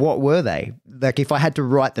 But what were they? Like if I had to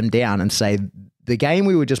write them down and say the game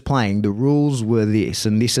we were just playing, the rules were this,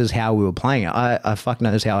 and this is how we were playing it. I fuck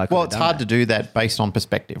knows how I could. Well, it's hard to do that based on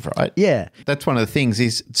perspective, right? Yeah. That's one of the things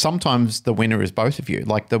is sometimes the winner is both of you.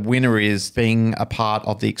 Like the winner is being a part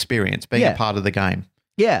of the experience, being a part of the game.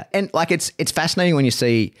 Yeah. And like it's fascinating when you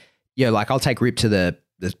see, you know, like I'll take Rip to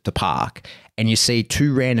the park and you see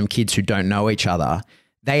two random kids who don't know each other.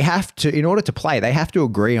 They have to, in order to play, they have to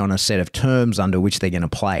agree on a set of terms under which they're going to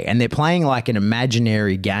play. And they're playing like an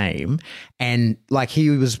imaginary game. And like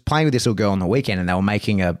he was playing with this little girl on the weekend and they were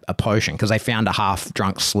making a potion because they found a half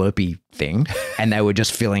drunk Slurpee thing and they were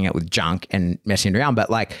just filling it with junk and messing around. But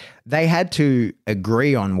like they had to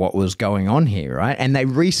agree on what was going on here, right? And they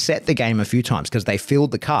reset the game a few times because they filled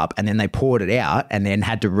the cup and then they poured it out and then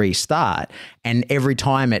had to restart. And every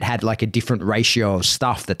time it had like a different ratio of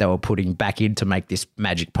stuff that they were putting back in to make this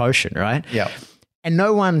magic potion, right? Yeah. And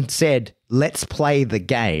no one said, let's play the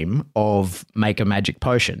game of make a magic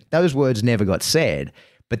potion. Those words never got said,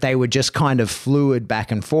 but they were just kind of fluid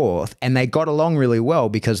back and forth. And they got along really well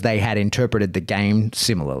because they had interpreted the game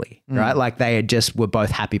similarly, right? Like they had just were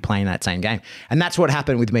both happy playing that same game. And that's what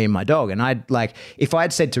happened with me and my dog. And I'd like, if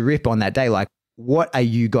I'd said to Rip on that day, like, what are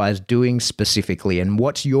you guys doing specifically and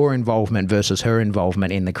what's your involvement versus her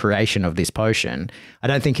involvement in the creation of this potion? I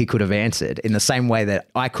don't think he could have answered in the same way that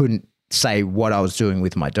I couldn't say what I was doing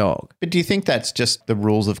with my dog. But do you think that's just the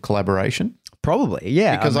rules of collaboration? Probably,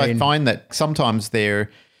 yeah. Because I find that sometimes there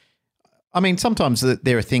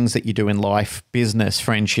are things that you do in life, business,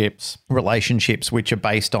 friendships, relationships, which are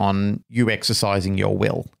based on you exercising your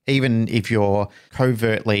will. Even if you're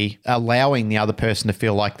covertly allowing the other person to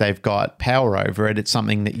feel like they've got power over it, it's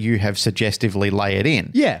something that you have suggestively layered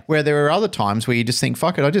in. Yeah. Where there are other times where you just think,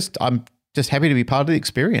 fuck it, I'm just happy to be part of the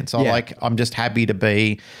experience. I'm just happy to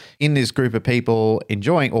be in this group of people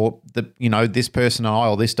enjoying, or this person and I,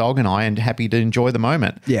 or this dog and I, and happy to enjoy the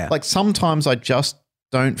moment. Yeah. Like sometimes I just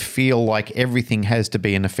don't feel like everything has to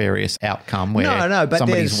be a nefarious outcome where but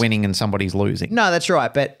somebody's winning and somebody's losing. No, that's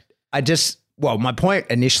right. But my point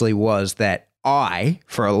initially was that I,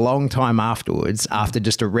 for a long time afterwards, after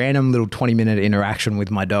just a random little 20-minute interaction with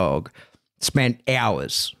my dog, spent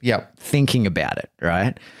hours thinking about it,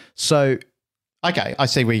 right? So, okay, I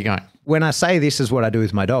see where you're going. When I say this is what I do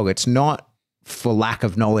with my dog, it's not for lack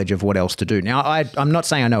of knowledge of what else to do. Now, I'm not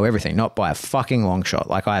saying I know everything, not by a fucking long shot.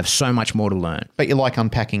 Like I have so much more to learn. But you like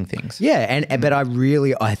unpacking things. Yeah, but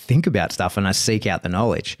I think about stuff and I seek out the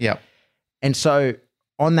knowledge. Yeah. And so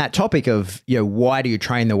on that topic of, why do you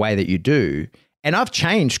train the way that you do? And I've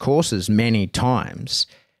changed courses many times.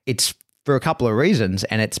 It's for a couple of reasons,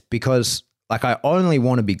 and it's because like I only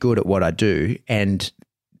want to be good at what I do, and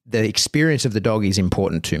the experience of the dog is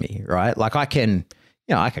important to me, right? Like I can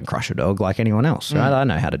crush a dog like anyone else, right? I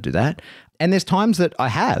know how to do that. And there's times that I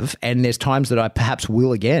have, and there's times that I perhaps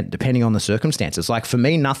will again, depending on the circumstances. Like for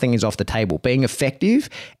me, nothing is off the table. Being effective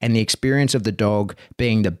and the experience of the dog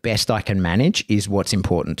being the best I can manage is what's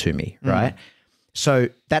important to me, right? So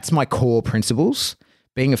that's my core principles.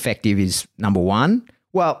 Being effective is number one.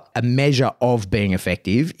 Well, a measure of being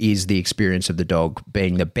effective is the experience of the dog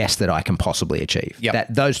being the best that I can possibly achieve. Yep.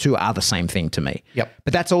 Those two are the same thing to me. Yep.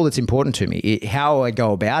 But that's all that's important to me. How I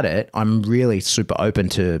go about it, I'm really super open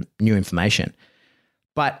to new information.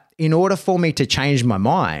 But in order for me to change my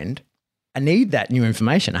mind, I need that new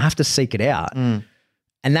information. I have to seek it out. And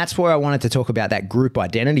that's where I wanted to talk about that group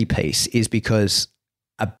identity piece, is because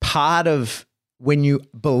a part of when you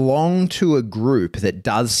belong to a group that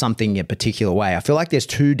does something a particular way, I feel like there's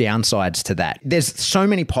two downsides to that. There's so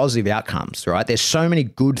many positive outcomes, right? There's so many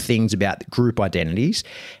good things about group identities.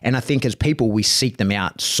 And I think as people, we seek them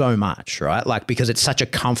out so much, right? Like, because it's such a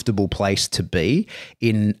comfortable place to be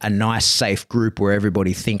in a nice, safe group where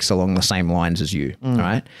everybody thinks along the same lines as you,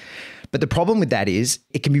 right? But the problem with that is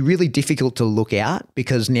it can be really difficult to look out,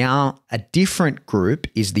 because now a different group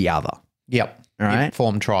is the other. Yep. Right. You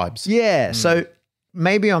form tribes. Yeah. So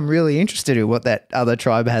maybe I'm really interested in what that other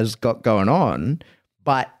tribe has got going on.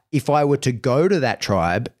 But if I were to go to that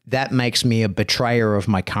tribe, that makes me a betrayer of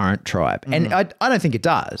my current tribe. And I don't think it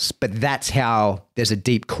does, but that's how there's a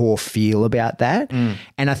deep core feel about that.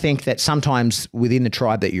 And I think that sometimes within the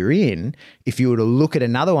tribe that you're in, if you were to look at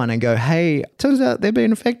another one and go, hey, turns out they're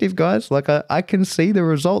being effective, guys. Like I can see the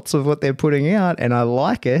results of what they're putting out and I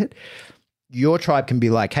like it. Your tribe can be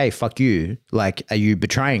like, hey, fuck you. Like, are you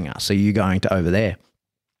betraying us? Are you going to over there?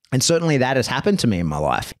 And certainly that has happened to me in my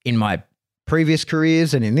life. In my previous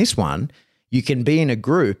careers and in this one, you can be in a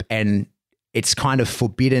group and it's kind of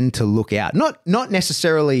forbidden to look out. Not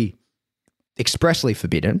necessarily expressly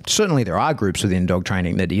forbidden. Certainly there are groups within dog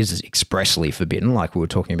training that is expressly forbidden, like we were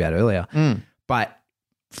talking about earlier. But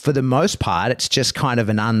for the most part, it's just kind of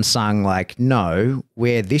an unsung, like, no,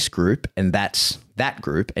 we're this group and that's that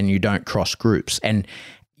group, and you don't cross groups. And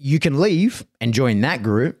you can leave and join that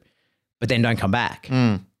group, but then don't come back.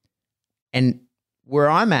 And where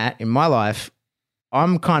I'm at in my life,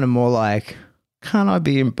 I'm kind of more like, can't I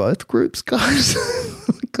be in both groups, guys?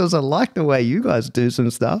 Because I like the way you guys do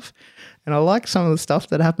some stuff and I like some of the stuff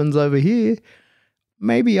that happens over here.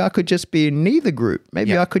 Maybe I could just be in neither group.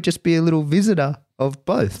 Maybe I could just be a little visitor of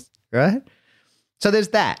both, right? So there's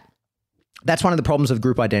that. That's one of the problems of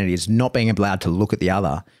group identity, is not being allowed to look at the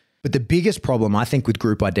other. But the biggest problem, I think, with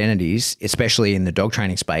group identities, especially in the dog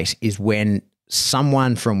training space, is when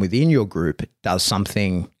someone from within your group does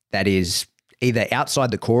something that is either outside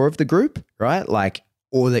the core of the group, right? Like,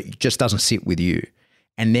 or that just doesn't sit with you.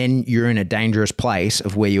 And then you're in a dangerous place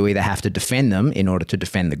of where you either have to defend them in order to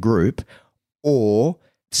defend the group, or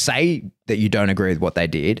say that you don't agree with what they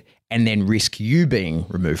did and then risk you being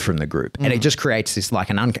removed from the group. And it just creates this like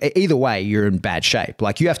either way, you're in bad shape.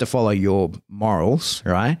 Like, you have to follow your morals,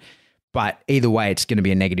 right? But either way, it's going to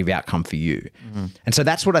be a negative outcome for you. And so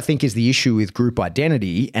that's what I think is the issue with group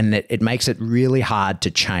identity, and that it makes it really hard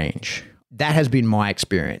to change. That has been my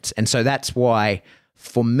experience. And so that's why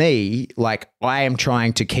for me, like, I am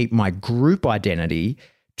trying to keep my group identity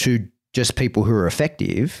to just people who are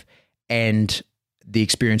effective, and the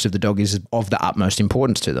experience of the dog is of the utmost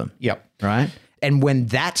importance to them. Yep. Right. And when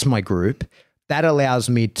that's my group, that allows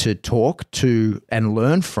me to talk to and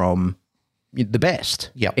learn from the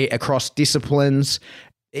best. Yep. Across disciplines,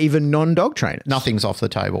 even non-dog trainers. Nothing's off the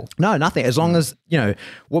table. No, nothing. As long as,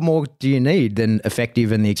 what more do you need than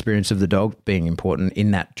effective and the experience of the dog being important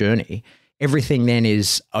in that journey? Everything then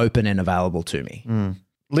is open and available to me.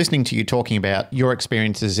 Listening to you talking about your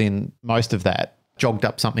experiences in most of that jogged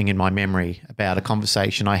up something in my memory about a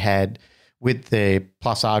conversation I had with the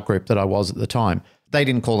Plus R group that I was at the time. They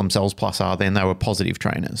didn't call themselves Plus R then, they were positive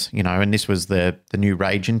trainers, and this was the new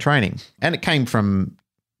rage in training. And it came from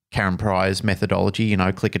Karen Pryor's methodology,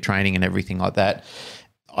 clicker training and everything like that.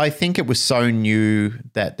 I think it was so new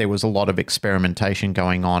that there was a lot of experimentation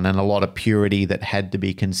going on and a lot of purity that had to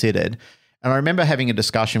be considered. And I remember having a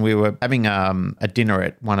discussion. We were having a dinner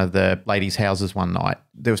at one of the ladies' houses one night.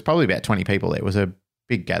 There was probably about 20 people there. It was a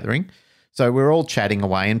big gathering. So we were all chatting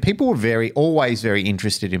away, and people were always very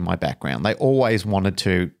interested in my background. They always wanted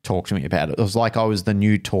to talk to me about it. It was like I was the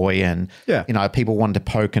new toy, and people wanted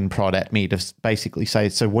to poke and prod at me to basically say,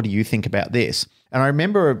 so what do you think about this? And I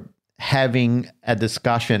remember having a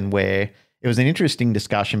discussion where it was an interesting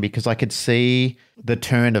discussion because I could see the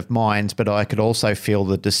turn of minds, but I could also feel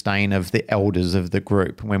the disdain of the elders of the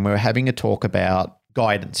group when we were having a talk about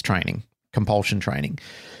guidance training, compulsion training.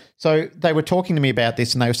 So they were talking to me about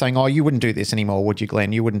this, and they were saying, oh, you wouldn't do this anymore, would you,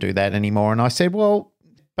 Glenn? You wouldn't do that anymore. And I said, well,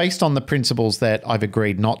 based on the principles that I've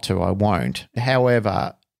agreed not to, I won't.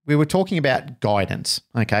 However, we were talking about guidance,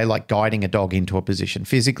 okay, like guiding a dog into a position,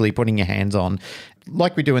 physically putting your hands on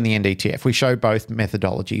like we do in the NDTF, we show both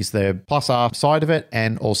methodologies, the plus R side of it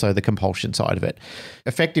and also the compulsion side of it.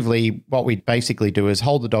 Effectively, what we basically do is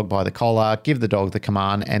hold the dog by the collar, give the dog the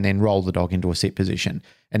command, and then roll the dog into a sit position.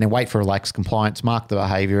 And then wait for relaxed compliance, mark the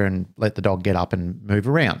behavior, and let the dog get up and move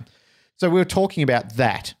around. So we were talking about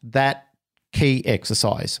that key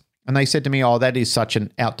exercise. And they said to me, oh, that is such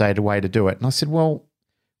an outdated way to do it. And I said, well,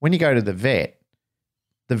 when you go to the vet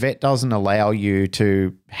doesn't allow you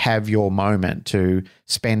to have your moment to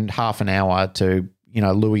spend half an hour to,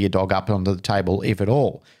 lure your dog up onto the table, if at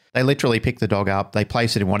all. They literally pick the dog up, they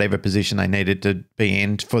place it in whatever position they needed to be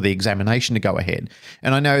in for the examination to go ahead.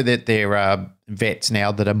 And I know that there are vets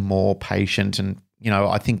now that are more patient and,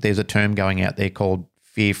 I think there's a term going out there called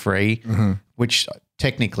fear-free, which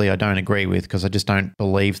technically I don't agree with because I just don't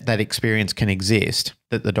believe that experience can exist,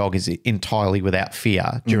 that the dog is entirely without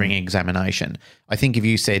fear during examination. I think if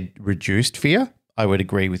you said reduced fear, I would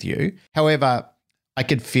agree with you. However, I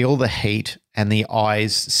could feel the heat and the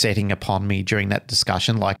eyes setting upon me during that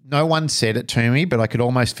discussion. Like no one said it to me, but I could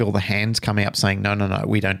almost feel the hands coming up saying, no,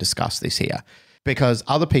 we don't discuss this here. Because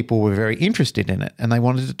other people were very interested in it and they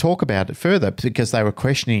wanted to talk about it further because they were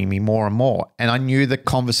questioning me more and more. And I knew the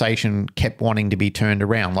conversation kept wanting to be turned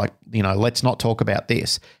around, like, let's not talk about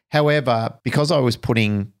this. However, because I was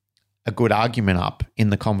putting a good argument up in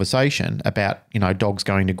the conversation about, dogs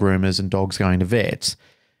going to groomers and dogs going to vets,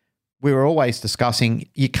 we were always discussing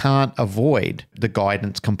you can't avoid the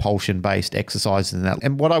guidance compulsion-based exercises and that.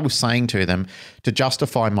 And what I was saying to them to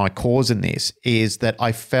justify my cause in this is that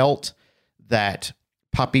I felt that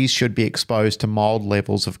puppies should be exposed to mild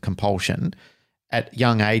levels of compulsion at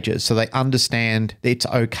young ages so they understand it's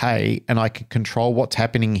okay and I can control what's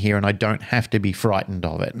happening here and I don't have to be frightened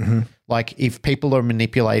of it. Like if people are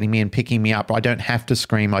manipulating me and picking me up, I don't have to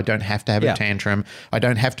scream. I don't have to have a tantrum. I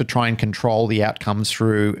don't have to try and control the outcomes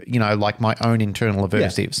through, like my own internal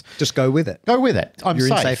aversives. Yeah. Just go with it. Go with it. You're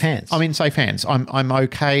safe. in safe hands. I'm in safe hands. I'm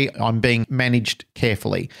okay. I'm being managed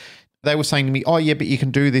carefully. They were saying to me, oh, yeah, but you can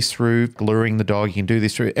do this through luring the dog. You can do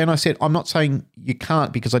this through. And I said, I'm not saying you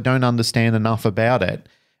can't because I don't understand enough about it.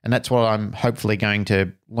 And that's what I'm hopefully going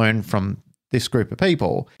to learn from this group of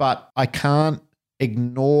people. But I can't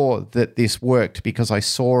ignore that this worked because I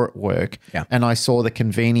saw it work and I saw the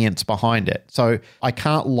convenience behind it. So I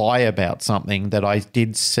can't lie about something that I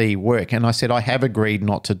did see work. And I said, I have agreed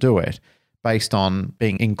not to do it based on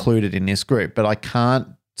being included in this group, but I can't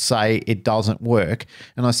say it doesn't work.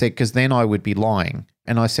 And I said, because then I would be lying.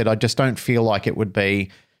 And I said, I just don't feel like it would be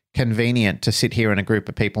convenient to sit here in a group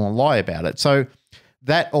of people and lie about it. So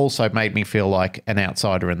that also made me feel like an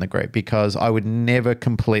outsider in the group because I would never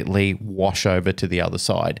completely wash over to the other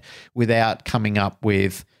side without coming up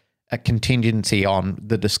with a contingency on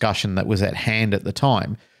the discussion that was at hand at the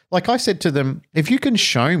time. Like I said to them, if you can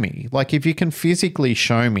show me, like if you can physically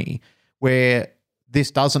show me where this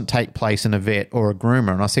doesn't take place in a vet or a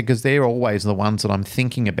groomer. And I said, because they're always the ones that I'm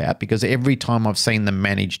thinking about because every time I've seen them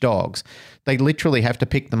manage dogs, they literally have to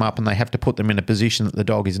pick them up and they have to put them in a position that the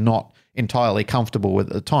dog is not entirely comfortable with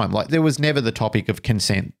at the time. Like there was never the topic of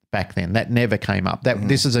consent back then. That never came up.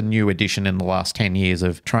 This is a new addition in the last 10 years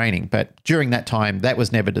of training. But during that time, that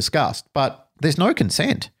was never discussed. But there's no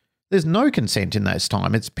consent. There's no consent in those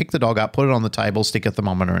time. It's pick the dog up, put it on the table, stick a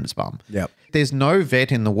thermometer in its bum. Yep. There's no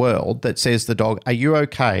vet in the world that says to the dog, are you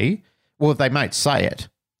okay? Well, they might say it.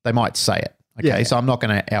 Okay, so I'm not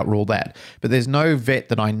going to outrule that. But there's no vet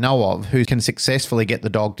that I know of who can successfully get the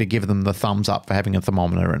dog to give them the thumbs up for having a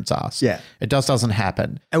thermometer in its ass. Yeah. It doesn't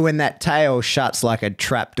happen. And when that tail shuts like a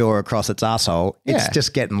trap door across its asshole, it's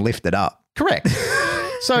just getting lifted up. Correct.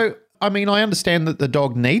 So I mean, I understand that the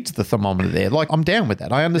dog needs the thermometer there. Like, I'm down with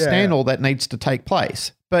that. I understand all that needs to take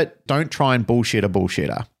place. But don't try and bullshit a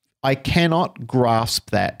bullshitter. I cannot grasp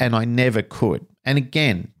that, and I never could. And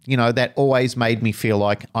again, that always made me feel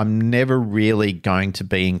like I'm never really going to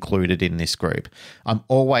be included in this group. I'm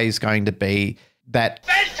always going to be that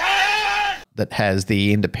has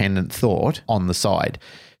the independent thought on the side.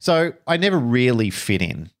 So I never really fit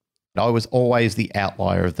in. I was always the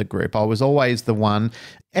outlier of the group. I was always the one.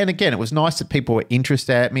 And again, it was nice that people were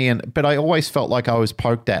interested at me, but I always felt like I was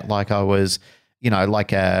poked at, like I was,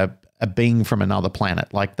 like a being from another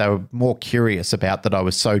planet. Like they were more curious about that I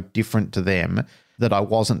was so different to them that I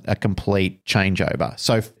wasn't a complete changeover.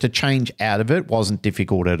 So to change out of it wasn't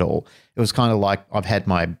difficult at all. It was kind of like I've had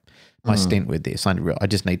my stint with this. I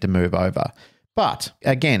just need to move over. But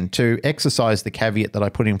again, to exercise the caveat that I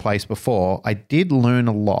put in place before, I did learn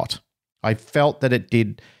a lot. I felt that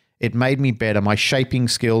it made me better. My shaping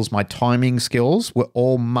skills, my timing skills were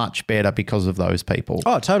all much better because of those people.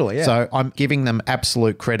 Oh, totally, yeah. So I'm giving them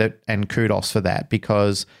absolute credit and kudos for that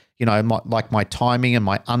because, my timing and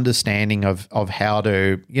my understanding of how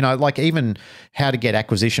to, like even how to get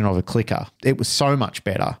acquisition of a clicker. It was so much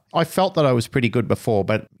better. I felt that I was pretty good before,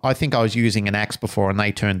 but I think I was using an axe before and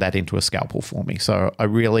they turned that into a scalpel for me. So I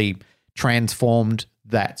really transformed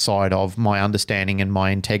that side of my understanding and my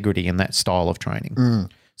integrity in that style of training.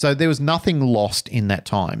 So there was nothing lost in that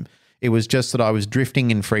time. It was just that I was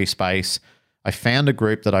drifting in free space. I found a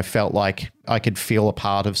group that I felt like I could feel a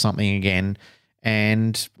part of something again,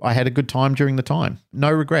 and I had a good time during the time.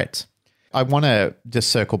 No regrets. I want to just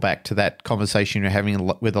circle back to that conversation you're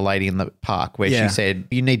having with a lady in the park where she said,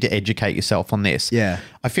 you need to educate yourself on this. Yeah.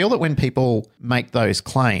 I feel that when people make those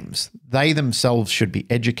claims, they themselves should be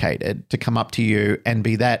educated to come up to you and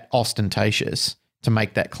be that ostentatious to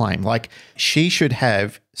make that claim. Like, she should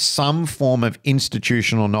have some form of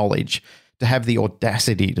institutional knowledge to have the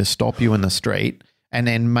audacity to stop you in the street and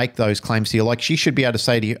then make those claims to you. Like, she should be able to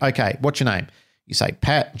say to you, okay, what's your name? You say,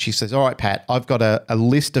 Pat. And she says, all right, Pat, I've got a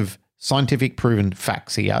list of scientific proven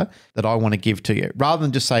facts here that I want to give to you. Rather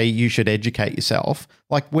than just say you should educate yourself,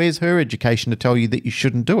 like, where's her education to tell you that you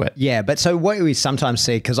shouldn't do it? Yeah, but so what we sometimes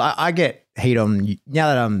see, because I get heat on,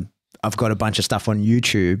 now that I've got a bunch of stuff on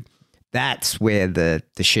YouTube, that's where the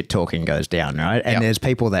shit talking goes down, right? And there's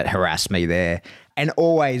people that harass me there, and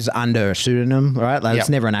always under a pseudonym, right? Like, it's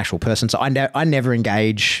never an actual person. So I never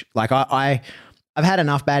engage. Like, I've had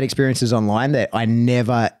enough bad experiences online that I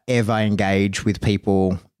never, ever engage with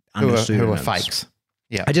people under pseudonyms. Who are fakes.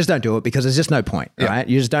 Yeah. I just don't do it because there's just no point, right?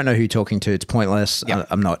 You just don't know who you're talking to. It's pointless.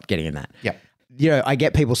 I'm not getting in that. Yeah. I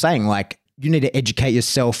get people saying, like, you need to educate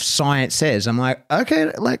yourself. Science says. I'm like,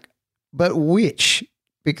 okay, like, but which?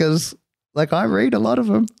 Because, like, I read a lot of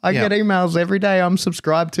them. I get emails every day. I'm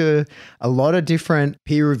subscribed to a lot of different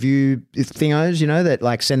peer review thingos, that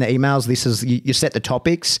like send the emails. This is, you set the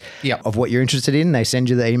topics of what you're interested in. They send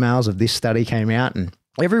you the emails of this study came out, and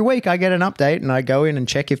every week I get an update and I go in and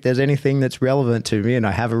check if there's anything that's relevant to me and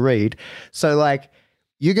I have a read. So, like,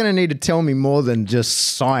 you're going to need to tell me more than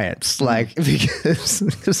just science, like,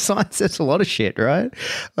 because science says a lot of shit, right?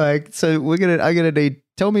 Like, so I'm going to need,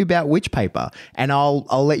 tell me about which paper, and I'll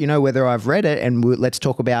let you know whether I've read it, and let's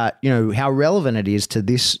talk about, how relevant it is to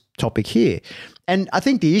this topic here. And I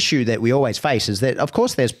think the issue that we always face is that, of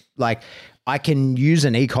course, there's like, I can use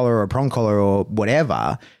an e-collar or a prong collar or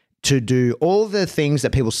whatever to do all the things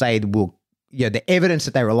that people say will, the evidence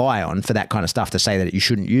that they rely on for that kind of stuff to say that you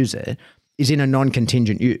shouldn't use it is in a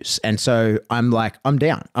non-contingent use. And so I'm like, I'm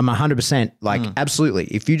down. I'm 100% like, absolutely.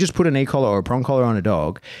 If you just put an e-collar or a prong collar on a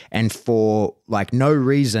dog and for like no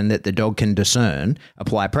reason that the dog can discern,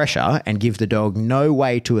 apply pressure and give the dog no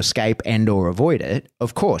way to escape and or avoid it,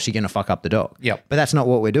 of course you're going to fuck up the dog. Yep. But that's not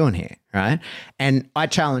what we're doing here, right? And I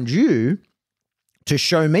challenge you to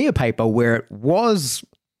show me a paper where it was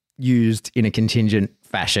used in a contingent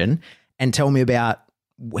fashion and tell me about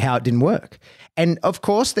how it didn't work. And of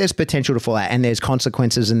course there's potential to fall out and there's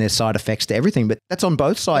consequences and there's side effects to everything, but that's on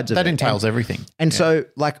both sides of it. That entails everything. And so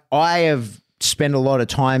like I have spent a lot of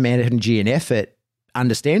time, energy and effort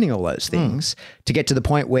understanding all those things to get to the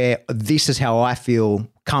point where this is how I feel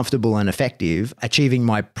comfortable and effective, achieving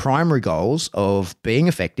my primary goals of being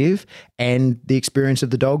effective and the experience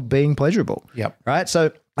of the dog being pleasurable. Yep. Right.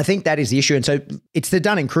 So I think that is the issue. And so it's the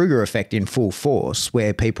Dunning-Kruger effect in full force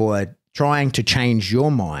where people are trying to change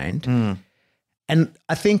your mind. And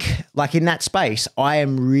I think like in that space, I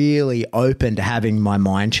am really open to having my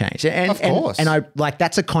mind changed. And, of course. And I like,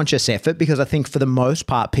 that's a conscious effort because I think for the most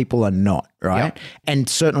part, people are not, right? Yep. And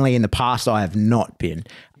certainly in the past, I have not been.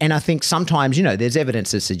 And I think sometimes, there's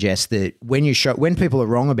evidence that suggests that when people are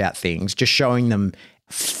wrong about things, just showing them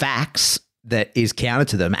facts that is counter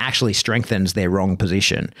to them actually strengthens their wrong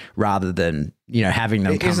position rather than, having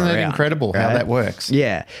them come around. Isn't it incredible how that works?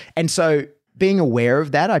 Yeah. And so being aware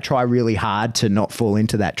of that, I try really hard to not fall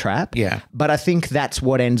into that trap. Yeah. But I think that's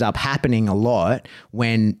what ends up happening a lot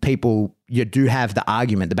when people, you do have the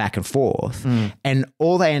argument, the back and forth, and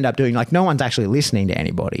all they end up doing, like no one's actually listening to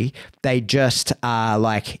anybody. They just are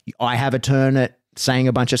like, I have a turn at saying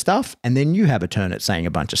a bunch of stuff and then you have a turn at saying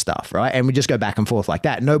a bunch of stuff, right? And we just go back and forth like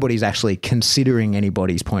that. Nobody's actually considering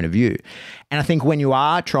anybody's point of view. And I think when you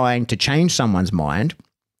are trying to change someone's mind,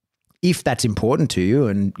 if that's important to you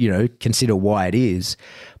and, consider why it is,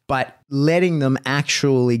 but letting them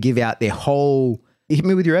actually give out their whole, hit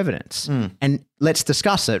me with your evidence and let's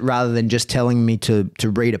discuss it rather than just telling me to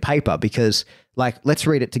read a paper because like, let's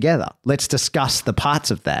read it together. Let's discuss the parts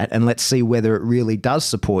of that and let's see whether it really does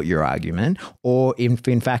support your argument or if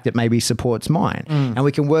in fact it maybe supports mine. And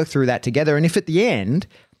we can work through that together. And if at the end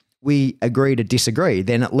we agree to disagree,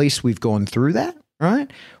 then at least we've gone through that, right?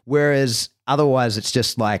 Whereas otherwise it's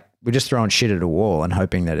just like, we're just throwing shit at a wall and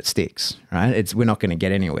hoping that it sticks, right? We're not going to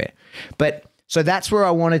get anywhere. But so that's where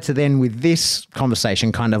I wanted to then, with this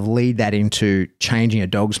conversation, kind of lead that into changing a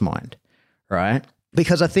dog's mind, right?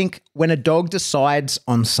 Because I think when a dog decides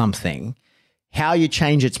on something, how you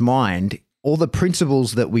change its mind, all the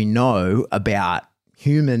principles that we know about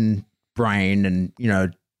human brain and,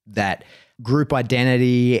 that group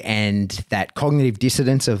identity and that cognitive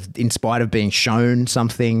dissonance of, in spite of being shown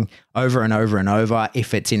something over and over and over,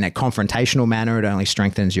 if it's in a confrontational manner, it only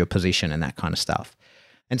strengthens your position and that kind of stuff.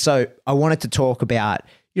 And so I wanted to talk about,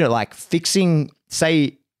 like fixing,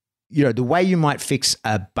 say, the way you might fix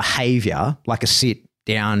a behavior, like a sit,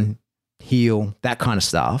 down, heel, that kind of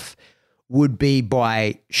stuff, would be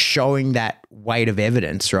by showing that weight of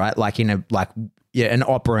evidence, right? Like in an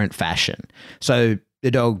operant fashion. So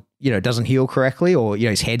the dog, doesn't heel correctly, or,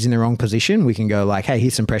 his head's in the wrong position. We can go like, hey,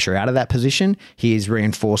 here's some pressure out of that position. Here's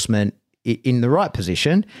reinforcement in the right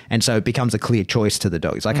position. And so it becomes a clear choice to the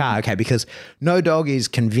dog. It's like, okay, because no dog is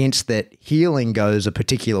convinced that healing goes a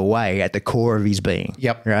particular way at the core of his being.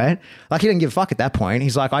 Yep. Right? Like he doesn't give a fuck at that point.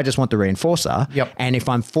 He's like, I just want the reinforcer. Yep. And if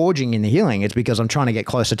I'm forging in the healing, it's because I'm trying to get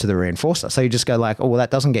closer to the reinforcer. So you just go like, oh, well,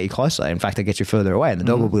 that doesn't get you closer. In fact, it gets you further away. And the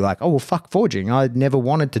dog will be like, oh, well, fuck forging. I never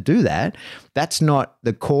wanted to do that. That's not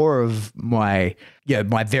the core of my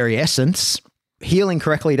very essence. Healing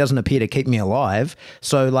correctly doesn't appear to keep me alive.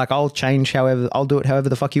 So like I'll do it however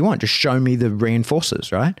the fuck you want. Just show me the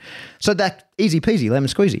reinforcers, right? So that easy peasy, lemon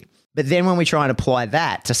squeezy. But then when we try and apply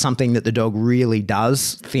that to something that the dog really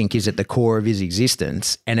does think is at the core of his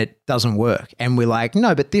existence and it doesn't work. And we're like,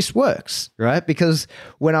 no, but this works, right? Because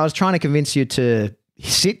when I was trying to convince you to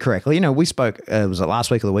sit correctly, we spoke, was it last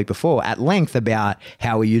week or the week before, at length about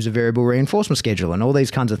how we use a variable reinforcement schedule and all these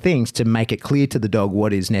kinds of things to make it clear to the dog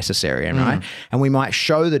what is necessary, and right? And we might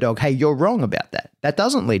show the dog, hey, you're wrong about that. That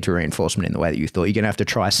doesn't lead to reinforcement in the way that you thought. You're going to have to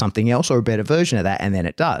try something else or a better version of that, and then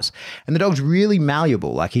it does. And the dog's really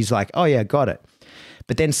malleable. Like he's like, oh yeah, got it.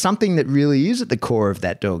 But then something that really is at the core of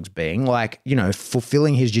that dog's being, like,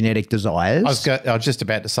 fulfilling his genetic desires. I was just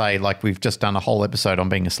about to say, like, we've just done a whole episode on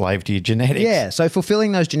being a slave to your genetics. Yeah. So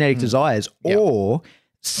fulfilling those genetic desires, or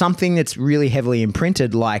something that's really heavily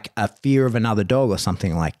imprinted, like a fear of another dog or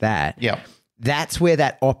something like that. Yeah. That's where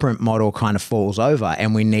that operant model kind of falls over,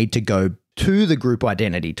 and we need to go to the group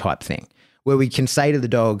identity type thing, where we can say to the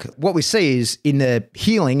dog, what we see is in the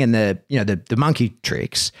healing and the monkey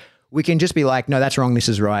tricks, we can just be like, no, that's wrong, this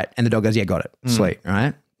is right. And the dog goes, yeah, got it. Sweet,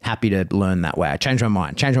 right? Happy to learn that way. I changed my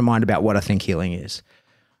mind about what I think healing is.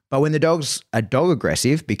 But when the dog's a dog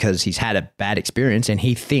aggressive because he's had a bad experience and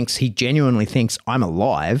he genuinely thinks I'm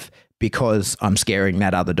alive because I'm scaring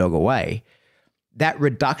that other dog away, that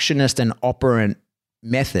reductionist and operant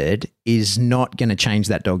method is not going to change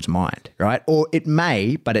that dog's mind, right? Or it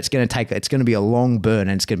may, but it's going to be a long burn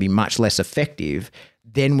and it's going to be much less effective.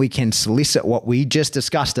 Then we can solicit what we just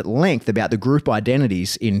discussed at length about the group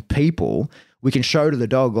identities in people. We can show to the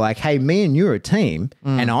dog like, hey, me and you're a team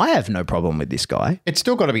and I have no problem with this guy. It's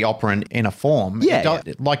still got to be operant in a form. Yeah.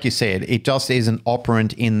 Like you said, it just isn't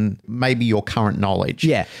operant in maybe your current knowledge.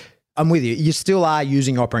 Yeah. I'm with you. You still are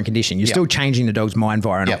using operant condition. You're still changing the dog's mind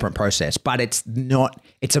via an operant process, but it's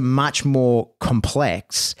a much more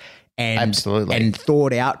complex and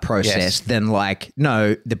thought out process than like,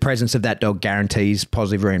 no, the presence of that dog guarantees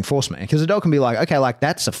positive reinforcement. Because the dog can be like, okay, like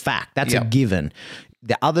that's a fact. That's a given.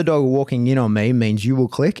 The other dog walking in on me means you will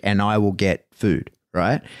click and I will get food,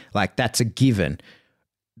 right? Like that's a given.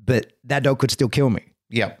 But that dog could still kill me.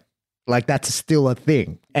 Yep. Like that's still a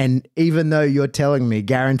thing. And even though you're telling me,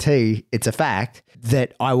 guarantee it's a fact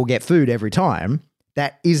that I will get food every time,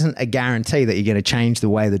 that isn't a guarantee that you're going to change the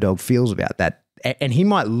way the dog feels about that. And he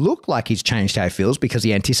might look like he's changed how he feels because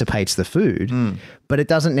he anticipates the food, but it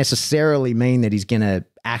doesn't necessarily mean that he's going to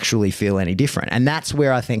actually feel any different. And that's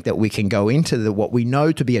where I think that we can go into what we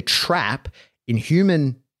know to be a trap in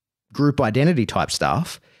human group identity type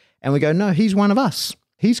stuff. And we go, no, he's one of us.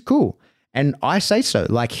 He's cool. And I say so.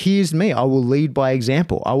 Like, here's me. I will lead by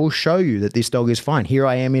example. I will show you that this dog is fine. Here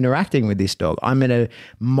I am interacting with this dog. I'm going to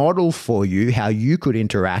model for you how you could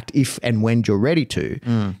interact if and when you're ready to.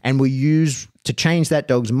 And we use, to change that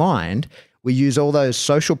dog's mind, we use all those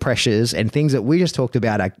social pressures and things that we just talked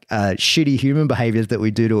about, shitty human behaviors that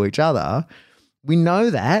we do to each other. We know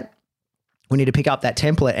that. We need to pick up that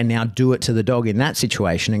template and now do it to the dog in that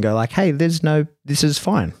situation and go like, hey, this is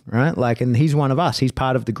fine, right? Like, and he's one of us. He's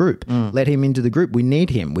part of the group. Let him into the group. We need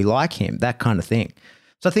him. We like him, that kind of thing.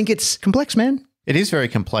 So I think it's complex, man. It is very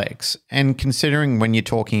complex. And considering when you're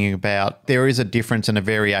talking about, there is a difference and a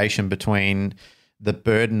variation between the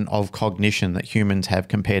burden of cognition that humans have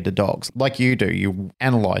compared to dogs. Like you do, you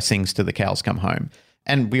analyze things till the cows come home.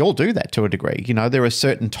 And we all do that to a degree. You know, there are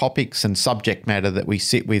certain topics and subject matter that we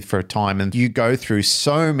sit with for a time, and you go through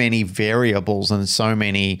so many variables and so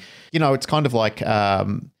many, you know, it's kind of like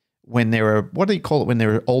when there are, what do you call it, when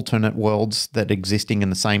there are alternate worlds that existing in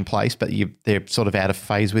the same place, but they're sort of out of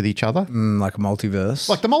phase with each other. Like a multiverse.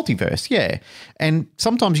 Like the multiverse, yeah. And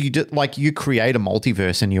sometimes you create a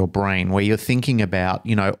multiverse in your brain where you're thinking about,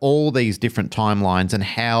 you know, all these different timelines and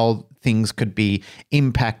how things could be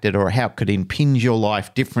impacted or how it could impinge your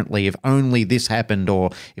life differently if only this happened,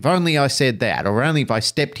 or if only I said that, or only if I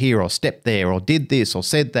stepped here or stepped there or did this or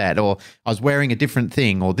said that, or I was wearing a different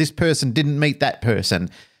thing, or this person didn't meet that person.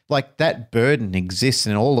 Like, that burden exists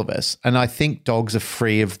in all of us. And I think dogs are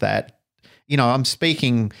free of that. You know, I'm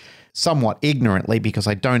speaking somewhat ignorantly because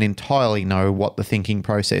I don't entirely know what the thinking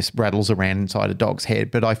process rattles around inside a dog's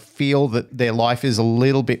head, but I feel that their life is a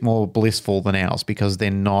little bit more blissful than ours because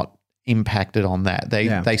they're not impacted on that.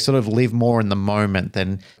 They sort of live more in the moment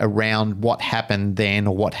than around what happened then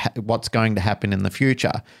or what's going to happen in the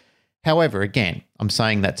future. However, again, I'm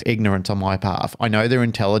saying that's ignorance on my part. I know they're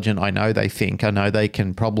intelligent. I know they think. I know they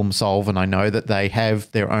can problem solve, and I know that they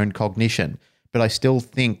have their own cognition. But I still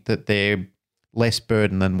think that they're less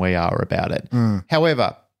burdened than we are about it.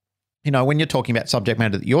 However, you know, when you're talking about subject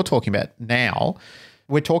matter that you're talking about now,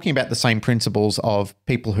 we're talking about the same principles of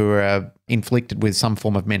people who are inflicted with some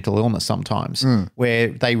form of mental illness sometimes, where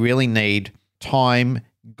they really need time,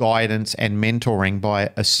 guidance, and mentoring by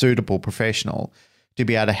a suitable professional to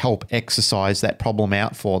be able to help exercise that problem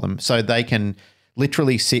out for them so they can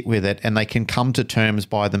literally sit with it and they can come to terms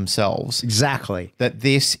by themselves. Exactly. That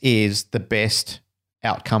this is the best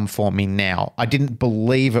outcome for me now. I didn't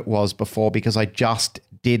believe it was before because I just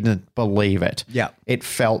didn't believe it. Yeah. It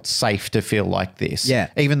felt safe to feel like this. Yeah.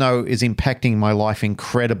 Even though it was impacting my life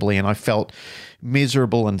incredibly and I felt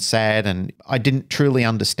miserable and sad and I didn't truly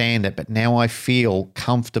understand it, but now I feel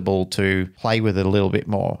comfortable to play with it a little bit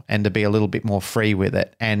more and to be a little bit more free with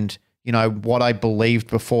it. And, you know, what I believed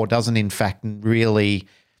before doesn't in fact really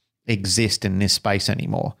exist in this space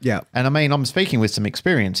anymore. Yeah. And I mean, I'm speaking with some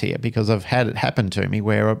experience here because I've had it happen to me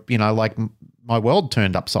where, you know, like my world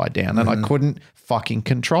turned upside down and I couldn't fucking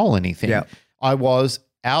control anything. Yeah. I was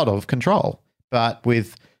out of control. But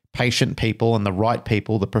with patient people and the right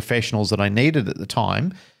people, the professionals that I needed at the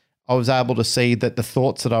time, I was able to see that the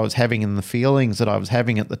thoughts that I was having and the feelings that I was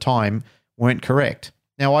having at the time weren't correct.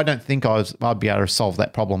 Now, I don't think I'd be able to solve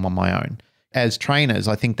that problem on my own. As trainers,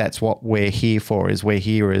 I think that's what we're here for, is we're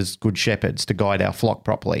here as good shepherds to guide our flock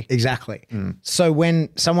properly. Exactly. So when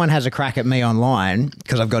someone has a crack at me online,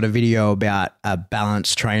 because I've got a video about a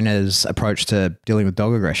balanced trainer's approach to dealing with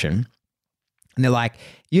dog aggression, and they're like,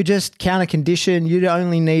 you just counter condition, you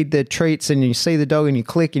only need the treats and you see the dog and you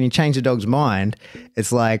click and you change the dog's mind.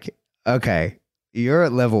 It's like, okay, you're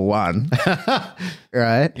at level 1,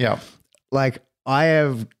 right? Yeah. Like, I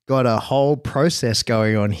have got a whole process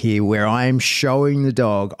going on here where I am showing the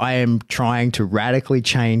dog, I am trying to radically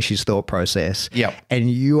change his thought process. Yep. And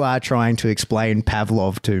you are trying to explain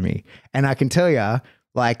Pavlov to me. And I can tell you,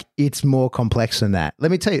 like, it's more complex than that. Let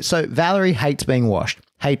me tell you. So Valerie hates being washed,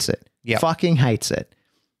 hates it, fucking hates it,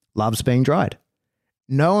 loves being dried.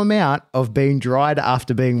 No amount of being dried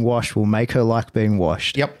after being washed will make her like being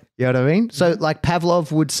washed. Yep. You know what I mean? So like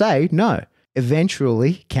Pavlov would say, no.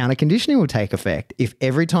 Eventually, counter conditioning will take effect. If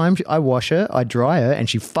every time I wash her, I dry her, and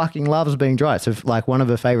she fucking loves being dried. So, like, one of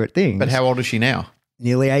her favorite things. But how old is she now?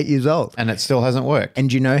 Nearly 8 years old. And it still hasn't worked. And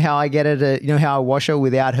do you know how I get her to, you know how I wash her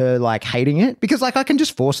without her, like, hating it? Because, like, I can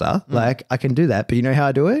just force her. Like, I can do that. But you know how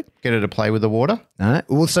I do it? Get her to play with the water? No.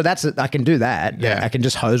 Well, so that's it. I can do that. Yeah. I can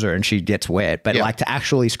just hose her and she gets wet. But, like, to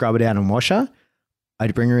actually scrub her down and wash her,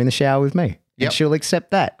 I'd bring her in the shower with me. Yep. And she'll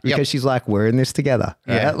accept that because she's like, we're in this together.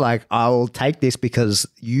 Right? Yeah. Like, I'll take this because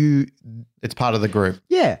It's part of the group.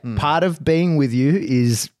 Yeah. Part of being with you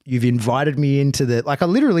is you've invited me into the, like, I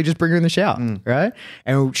literally just bring her in the shower, right?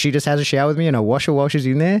 And she just has a shower with me and I wash her while she's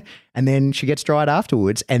in there and then she gets dried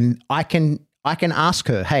afterwards. And I can ask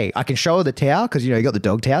her, hey, I can show her the towel because, you know, you got the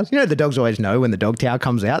dog towels. You know, the dogs always know when the dog towel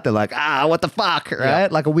comes out. They're like, what the fuck, right? Yeah.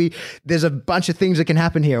 Like, there's a bunch of things that can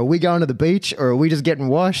happen here. Are we going to the beach or are we just getting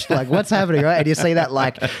washed? Like, what's happening, right? And you see that,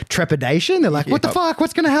 like, trepidation. They're like, what the fuck?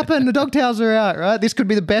 What's going to happen? The dog towels are out, right? This could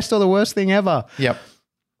be the best or the worst thing ever. Yep.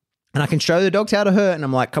 And I can show the dog towel to her and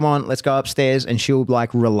I'm like, come on, let's go upstairs. And she'll,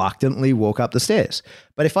 like, reluctantly walk up the stairs.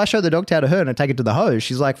 But if I show the dog towel to her and I take it to the hose,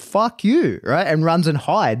 she's like, fuck you, right? And runs and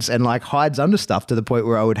hides under stuff to the point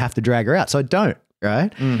where I would have to drag her out. So I don't,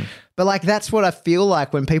 right? But, like, that's what I feel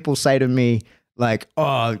like when people say to me, like,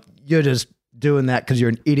 oh, you're just doing that because you're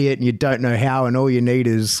an idiot and you don't know how and all you need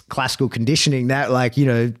is classical conditioning. That, like, you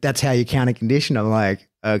know, that's how you counter condition. I'm like,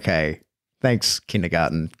 okay, Thanks,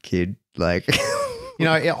 kindergarten kid. Like, You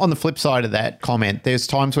know, on the flip side of that comment, there's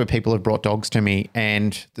times where people have brought dogs to me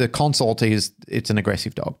and the consult is it's an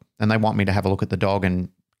aggressive dog and they want me to have a look at the dog and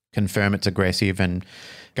confirm it's aggressive and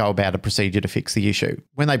go about a procedure to fix the issue.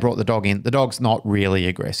 When they brought the dog in, the dog's not really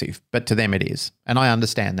aggressive, but to them it is. And I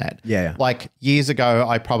understand that. Yeah. Like years ago,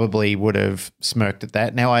 I probably would have smirked at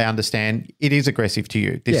that. Now I understand it is aggressive to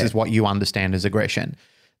you. This is what you understand as aggression.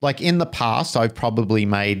 Like in the past, I've probably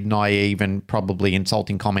made naive and probably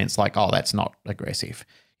insulting comments like, oh, that's not aggressive,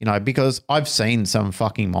 you know, because I've seen some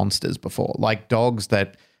fucking monsters before, like dogs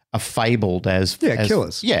that are fabled as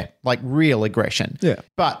killers. Yeah, like real aggression. Yeah.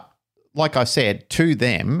 But like I said, to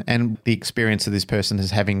them and the experience that this person is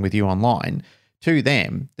having with you online, to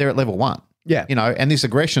them, they're at level 1. Yeah. You know, and this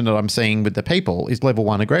aggression that I'm seeing with the people is level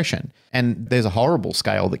 1 aggression. And there's a horrible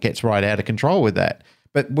scale that gets right out of control with that.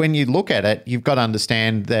 But when you look at it, you've got to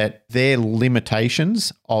understand that their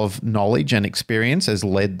limitations of knowledge and experience has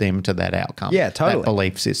led them to that outcome. Yeah, totally. That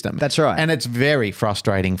belief system. That's right. And it's very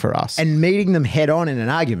frustrating for us. and meeting them head on in an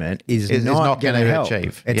argument is not going to help.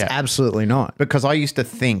 achieve. It's Yeah. absolutely not. Because I used to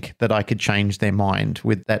think that I could change their mind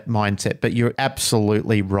with that mindset, but you're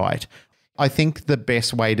absolutely right. I think the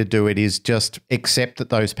best way to do it is just accept that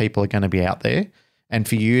those people are going to be out there, and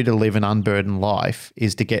for you to live an unburdened life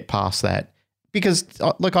is to get past that. Because,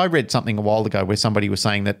 look, I read something a while ago where somebody was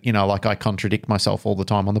saying that, you know, like I contradict myself all the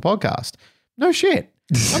time on the podcast. No shit.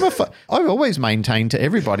 I've always maintained to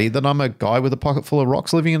everybody that I'm a guy with a pocket full of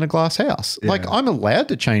rocks living in a glass house. Yeah. Like I'm allowed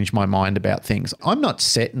to change my mind about things. I'm not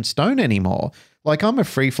set in stone anymore. Like I'm a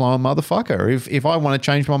free-flowing motherfucker. If I want to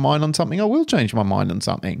change my mind on something, I will change my mind on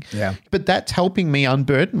something. Yeah. But that's helping me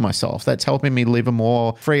unburden myself. That's helping me live a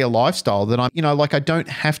more freer lifestyle that I'm, you know, like I don't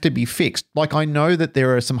have to be fixed. Like I know that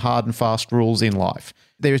there are some hard and fast rules in life.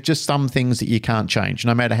 There's just some things that you can't change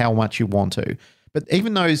no matter how much you want to. But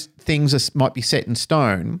even those things might be set in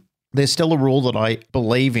stone, there's still a rule that I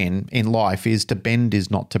believe in life is to bend is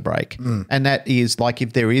not to break. And that is like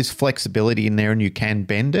if there is flexibility in there and you can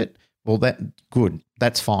bend it, well,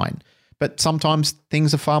 that's fine. But sometimes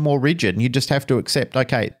things are far more rigid and you just have to accept,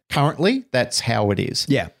 okay, currently that's how it is.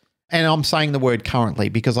 Yeah. And I'm saying the word currently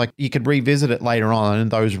because like you could revisit it later on and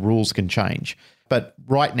those rules can change. But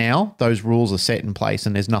right now, those rules are set in place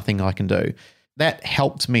and there's nothing I can do. That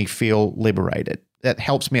helps me feel liberated. That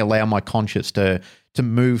helps me allow my conscience to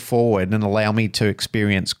move forward and allow me to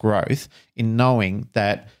experience growth in knowing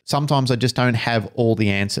that sometimes I just don't have all the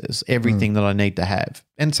answers, everything that I need to have.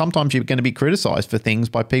 And sometimes you're going to be criticized for things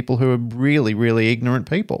by people who are really, really ignorant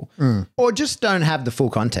people. Or just don't have the full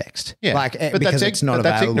context. Yeah. Like, but because it's not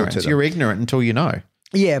that's available ignorance. to them. You're ignorant until you know.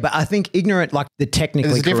 Yeah, but I think ignorant, like the technically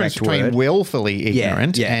There's a difference correct between word. willfully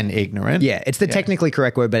ignorant yeah. and ignorant. Yeah, it's the technically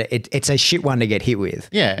correct word, but it's a shit one to get hit with.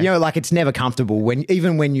 Yeah. You know, like it's never comfortable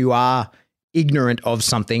even when you are ignorant of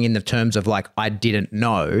something in the terms of like, I didn't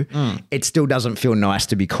know, it still doesn't feel nice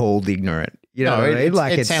to be called ignorant. You know what I mean?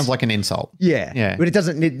 Like it sounds like an insult. Yeah. Yeah. But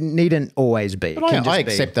it needn't always be. But I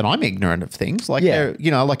accept that I'm ignorant of things. Like,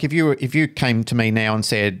 you know, like if you came to me now and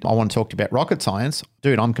said, I want to talk to you about rocket science,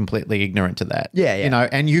 dude, I'm completely ignorant to that. Yeah, yeah. You know,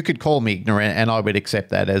 and you could call me ignorant and I would accept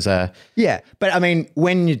that as a... Yeah. But I mean,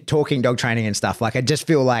 when you're talking dog training and stuff, like I just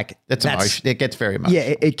feel like That's emotion. It gets very emotional.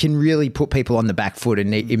 Yeah, it can really put people on the back foot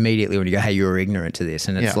and immediately when you go, hey, you're ignorant to this.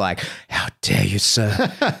 And it's like, how dare you,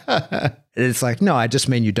 sir? And it's like, no, I just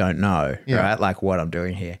mean you don't know, right? Like what I'm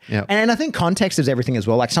doing here. Yeah. And I think context is everything as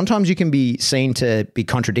well. Like sometimes you can be seen to be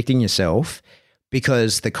contradicting yourself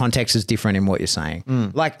because the context is different in what you're saying.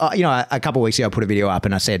 Like, you know, a couple of weeks ago, I put a video up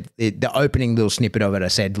and I said, the opening little snippet of it, I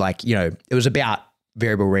said like, you know, it was about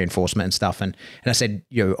variable reinforcement and stuff. And I said,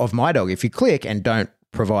 you know, of my dog, if you click and don't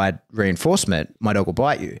provide reinforcement, my dog will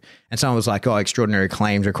bite you. And someone was like, oh, extraordinary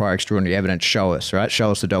claims require extraordinary evidence. Show us, right?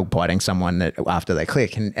 Show us the dog biting someone that after they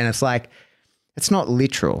click. And it's like, it's not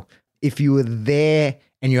literal. If you were there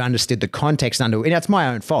and you understood the context and it's my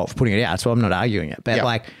own fault for putting it out, so I'm not arguing it. But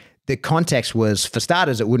like the context was, for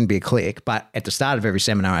starters, it wouldn't be a click. But at the start of every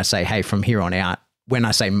seminar, I say, hey, from here on out, when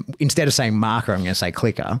I say, instead of saying marker, I'm going to say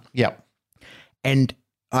clicker. Yep. And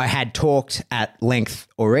I had talked at length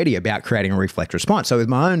already about creating a reflex response. So with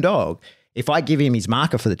my own dog, if I give him his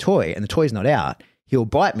marker for the toy and the toy's not out, he'll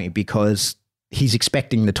bite me because he's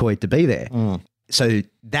expecting the toy to be there. So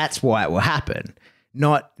that's why it will happen.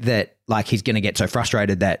 Not that like he's going to get so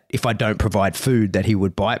frustrated that if I don't provide food that he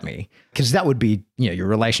would bite me, because that would be, you know, your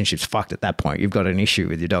relationship's fucked at that point. You've got an issue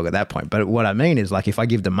with your dog at that point. But what I mean is like if I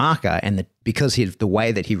give the marker and because the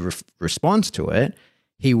way that he responds to it,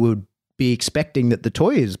 he would be expecting that the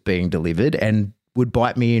toy is being delivered and would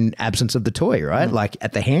bite me in absence of the toy, right? Like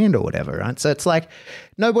at the hand or whatever, right? So it's like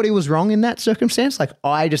nobody was wrong in that circumstance. Like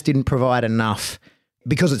I just didn't provide enough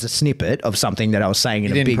because it's a snippet of something that I was saying in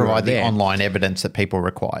You a didn't bigger provide the event. online evidence that people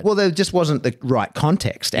required. Well, there just wasn't the right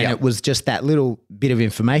context. And Yeah. it was just that little bit of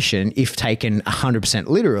information, if taken 100%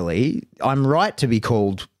 literally, I'm right to be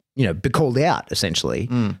called, be called out essentially.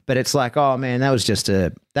 But it's like, oh man,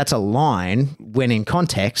 that's a line when in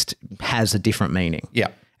context has a different meaning. Yeah.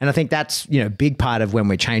 And I think that's, a big part of when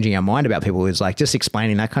we're changing our mind about people is like just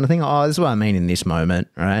explaining that kind of thing. Oh, this is what I mean in this moment,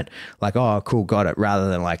 right? Like, oh, cool, got it. Rather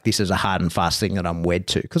than like, this is a hard and fast thing that I'm wed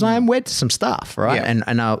to. Because I am wed to some stuff, right? Yeah.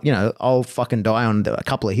 And I'll fucking die on a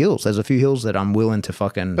couple of hills. There's a few hills that I'm willing to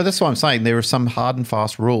fucking. But that's what I'm saying. There are some hard and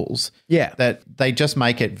fast rules that they just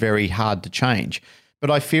make it very hard to change. But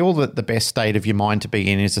I feel that the best state of your mind to be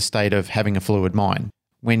in is a state of having a fluid mind.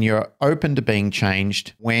 When you're open to being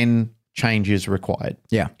changed, when change is required.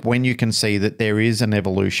 Yeah. When you can see that there is an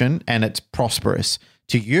evolution and it's prosperous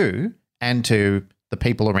to you and to the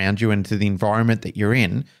people around you and to the environment that you're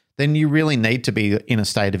in, then you really need to be in a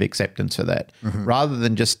state of acceptance for that rather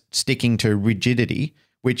than just sticking to rigidity,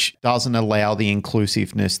 which doesn't allow the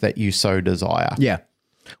inclusiveness that you so desire. Yeah.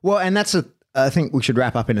 Well, and I think we should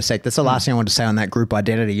wrap up in a sec. That's the last thing I wanted to say on that group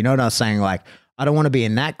identity. You know what I was saying? Like, I don't want to be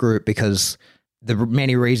in that group because the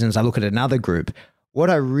many reasons I look at another group. What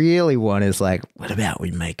I really want is like, what about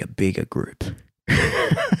we make a bigger group?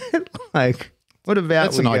 Like, what about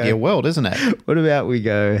That's an ideal world, isn't it? What about we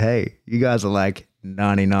go, hey, you guys are like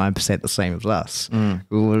 99% the same as us. Well,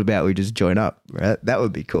 what about we just join up, right? That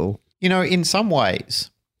would be cool. In some ways,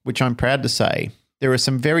 which I'm proud to say, there are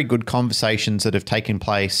some very good conversations that have taken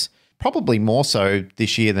place, probably more so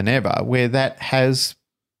this year than ever, where that has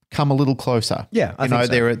come a little closer. Yeah, I think so.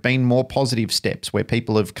 There have been more positive steps where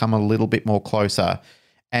people have come a little bit more closer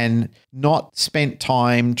and not spent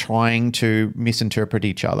time trying to misinterpret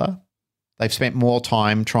each other. They've spent more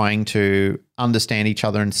time trying to understand each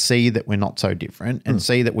other and see that we're not so different and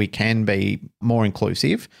see that we can be more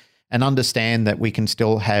inclusive and understand that we can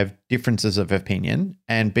still have differences of opinion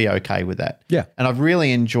and be okay with that. Yeah. And I've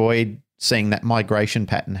really enjoyed seeing that migration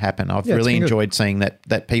pattern happen. I've really enjoyed seeing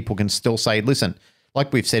that people can still say, listen,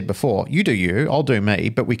 like we've said before, you do you, I'll do me,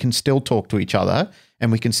 but we can still talk to each other and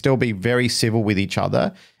we can still be very civil with each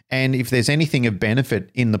other. And if there's anything of benefit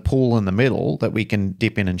in the pool in the middle that we can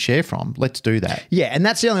dip in and share from, let's do that. Yeah, and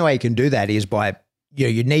that's the only way you can do that is by,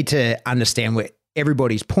 you need to understand where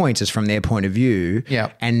everybody's points is from their point of view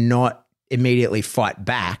and not immediately fight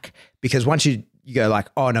back. Because once you go like,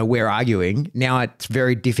 oh no, we're arguing, now it's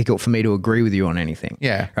very difficult for me to agree with you on anything.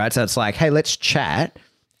 Yeah. Right? So it's like, hey, let's chat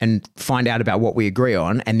and find out about what we agree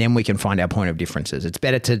on, and then we can find our point of differences. It's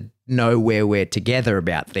better to know where we're together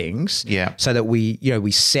about things so that we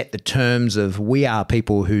set the terms of we are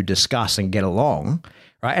people who discuss and get along,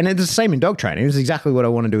 right? And it's the same in dog training. It's exactly what I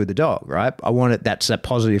want to do with the dog, right? I want it, that's a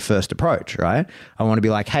positive first approach, right? I want to be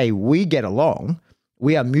like, hey, we get along.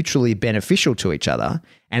 We are mutually beneficial to each other.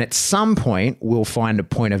 And at some point, we'll find a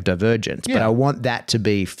point of divergence. But I want that to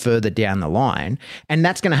be further down the line. And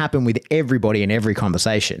that's going to happen with everybody in every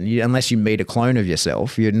conversation. Unless you meet a clone of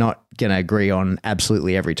yourself, you're not going to agree on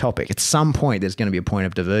absolutely every topic. At some point, there's going to be a point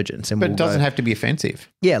of divergence. And But it doesn't have to be offensive.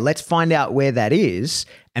 Yeah, let's find out where that is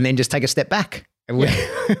and then just take a step back. And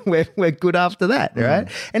we're good after that, right?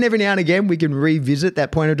 And every now and again, we can revisit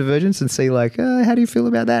that point of divergence and see like, how do you feel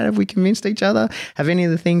about that? Have we convinced each other? Have any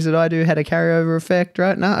of the things that I do had a carryover effect,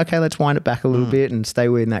 right? No? Okay, let's wind it back a little bit and stay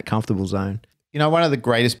within that comfortable zone. One of the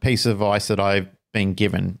greatest pieces of advice that I've been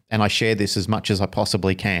given, and I share this as much as I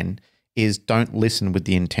possibly can, is don't listen with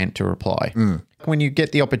the intent to reply. When you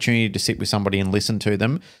get the opportunity to sit with somebody and listen to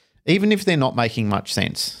them, even if they're not making much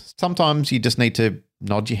sense, sometimes you just need to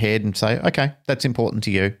nod your head and say, okay, that's important to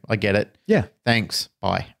you. I get it. Yeah. Thanks.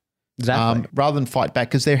 Bye. Exactly. Rather than fight back,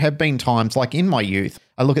 because there have been times like in my youth,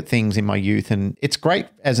 I look at things in my youth and it's great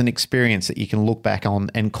as an experience that you can look back on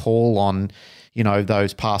and call on,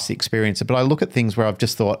 those past experiences. But I look at things where I've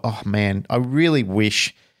just thought, oh man, I really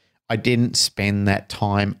wish I didn't spend that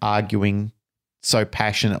time arguing so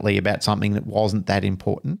passionately about something that wasn't that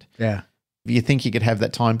important. Yeah. You think you could have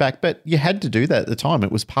that time back, but you had to do that at the time.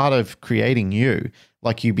 It was part of creating you.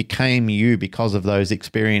 Like you became you because of those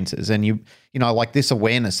experiences. And like this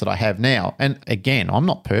awareness that I have now. And again, I'm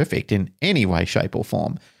not perfect in any way, shape or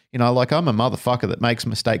form. Like I'm a motherfucker that makes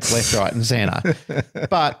mistakes left, right and center.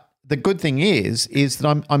 But the good thing is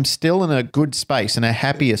that I'm still in a good space and a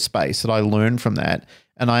happier space that I learn from that.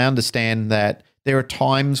 And I understand that there are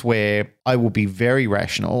times where I will be very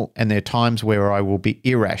rational and there are times where I will be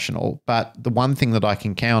irrational. But the one thing that I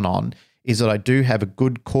can count on is that I do have a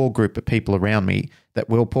good core group of people around me that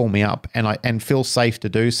will pull me up and feel safe to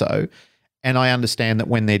do so. And I understand that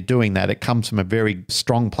when they're doing that, it comes from a very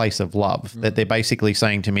strong place of love, that they're basically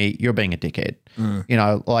saying to me, you're being a dickhead. You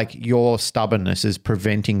know, like your stubbornness is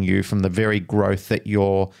preventing you from the very growth that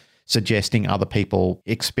you're suggesting other people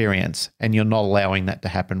experience, and you're not allowing that to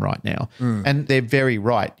happen right now. And they're very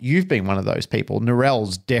right. You've been one of those people.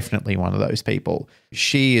 Narelle's definitely one of those people.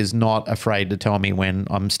 She is not afraid to tell me when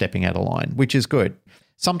I'm stepping out of line, which is good.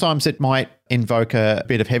 Sometimes it might invoke a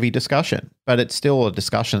bit of heavy discussion, but it's still a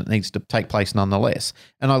discussion that needs to take place nonetheless.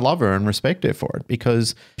 And I love her and respect her for it,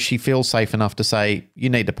 because she feels safe enough to say,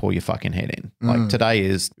 you need to pull your fucking head in. Like, today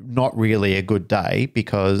is not really a good day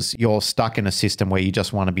because you're stuck in a system where you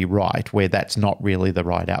just want to be right, where that's not really the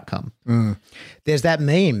right outcome. There's that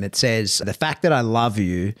meme that says, the fact that I love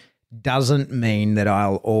you doesn't mean that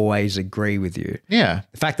I'll always agree with you. Yeah.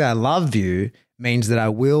 The fact that I love you means that I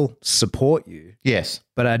will support you. Yes.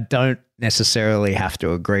 But I don't necessarily have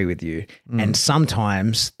to agree with you. And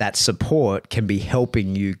sometimes that support can be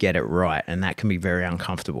helping you get it right, and that can be very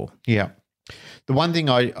uncomfortable. Yeah. The one thing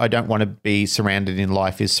I don't want to be surrounded in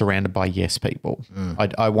life is surrounded by yes people.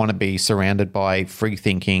 I want to be surrounded by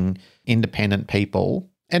free-thinking, independent people.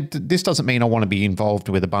 And this doesn't mean I want to be involved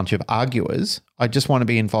with a bunch of arguers. I just want to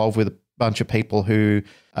be involved with a bunch of people who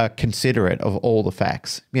are considerate of all the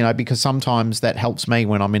facts, you know, because sometimes that helps me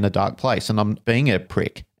when I'm in a dark place and I'm being a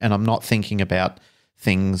prick and I'm not thinking about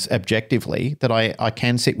things objectively, that I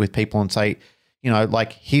can sit with people and say, you know,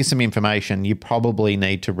 like, here's some information. You probably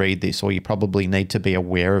need to read this, or you probably need to be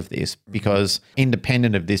aware of this, because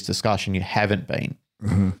independent of this discussion, you haven't been.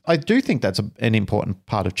 I do think that's an important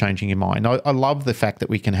part of changing your mind. I love the fact that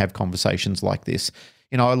we can have conversations like this.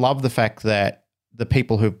 You know, I love the fact that the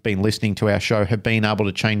people who've been listening to our show have been able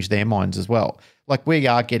to change their minds as well. Like, we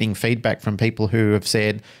are getting feedback from people who have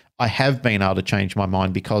said, I have been able to change my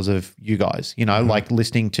mind because of you guys, you know, like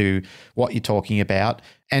listening to what you're talking about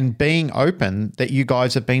and being open that you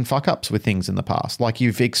guys have been fuck ups with things in the past. Like,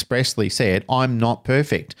 you've expressly said, I'm not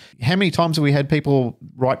perfect. How many times have we had people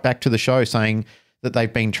write back to the show saying that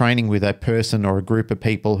they've been training with a person or a group of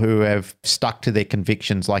people who have stuck to their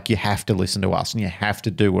convictions, like, you have to listen to us and you have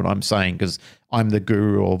to do what I'm saying because I'm the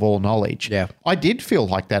guru of all knowledge. Yeah. I did feel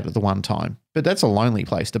like that at the one time, but that's a lonely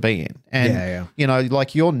place to be in. And, you know,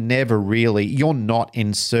 like, you're not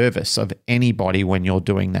in service of anybody when you're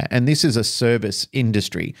doing that. And this is a service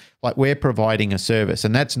industry. Like, we're providing a service,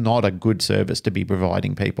 and that's not a good service to be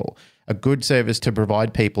providing people. A good service to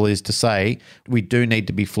provide people is to say, we do need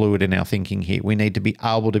to be fluid in our thinking here. We need to be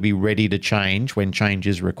able to be ready to change when change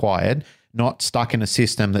is required, not stuck in a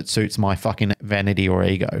system that suits my fucking vanity or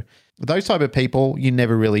ego. Those type of people, you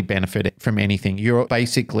never really benefit from anything. You're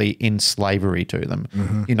basically in slavery to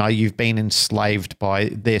them. You know, you've been enslaved by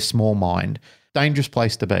their small mind. Dangerous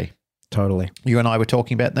place to be. Totally. You and I were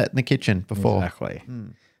talking about that in the kitchen before. Exactly.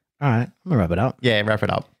 All right. I'm going to wrap it up. Yeah, wrap it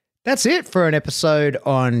up. That's it for an episode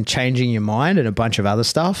on changing your mind and a bunch of other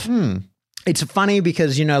stuff. It's funny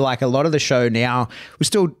because, you know, like, a lot of the show now, we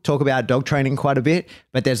still talk about dog training quite a bit,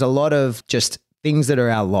 but there's a lot of just things that are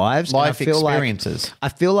our lives. Life experiences. I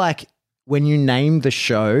feel like when you named the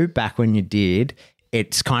show back when you did,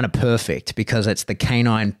 it's kind of perfect because it's the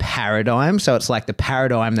canine paradigm. So it's like the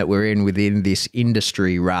paradigm that we're in within this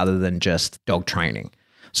industry rather than just dog training.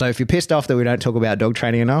 So if you're pissed off that we don't talk about dog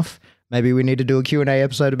training enough, maybe we need to do a Q&A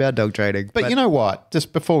episode about dog training. But you know what?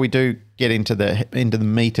 Just before we do get into the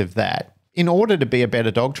meat of that, in order to be a better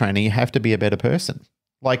dog trainer, you have to be a better person.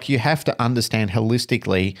 Like, you have to understand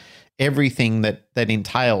holistically everything that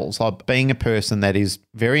entails, like being a person that is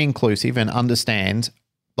very inclusive and understands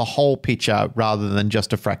the whole picture rather than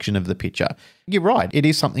just a fraction of the picture. You're right. It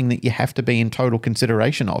is something that you have to be in total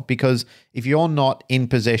consideration of, because if you're not in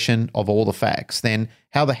possession of all the facts, then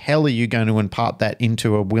how the hell are you going to impart that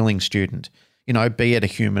into a willing student, you know, be it a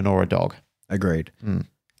human or a dog? Agreed.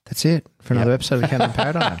 That's it for another episode of Canine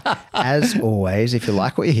Paradigm. As always, if you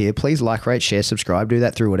like what you hear, please like, rate, share, subscribe. Do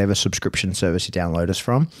that through whatever subscription service you download us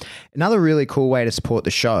from. Another really cool way to support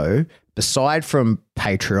the show, aside from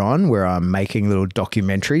Patreon, where I'm making little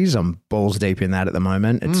documentaries, I'm balls deep in that at the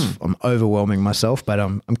moment. I'm overwhelming myself, but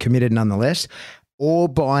I'm committed nonetheless. Or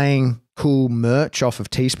buying cool merch off of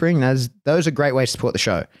Teespring. Those are great ways to support the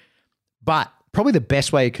show. But probably the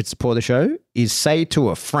best way you could support the show is say to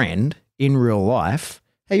a friend in real life,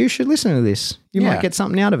 hey, you should listen to this. You might get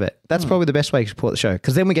something out of it. That's probably the best way to support the show,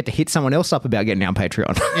 because then we get to hit someone else up about getting our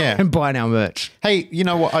Patreon and buying our merch. Hey, you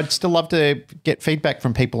know what? I'd still love to get feedback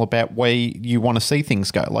from people about where you want to see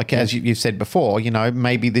things go. Like, as you've said before, you know,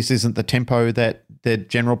 maybe this isn't the tempo that the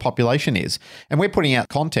general population is. And we're putting out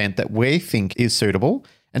content that we think is suitable.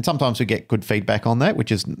 And sometimes we get good feedback on that,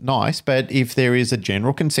 which is nice. But if there is a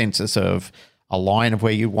general consensus of a line of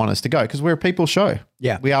where you want us to go, because we're a people show.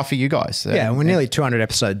 Yeah. We are for you guys. Yeah, and we're nearly 200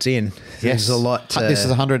 episodes in. There's a lot. This is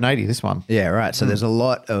 180, this one. Yeah, right. So there's a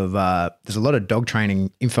lot of dog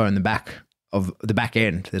training info in the back of the back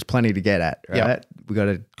end. There's plenty to get at, right? Yep. We got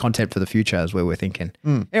a content for the future is where we're thinking.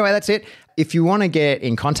 Anyway, that's it. If you want to get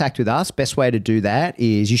in contact with us, best way to do that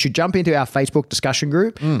is you should jump into our Facebook discussion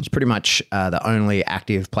group. It's pretty much the only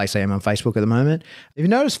active place I am on Facebook at the moment. If you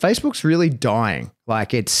notice, Facebook's really dying.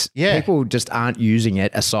 Like people just aren't using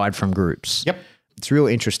it aside from groups. Yep. It's real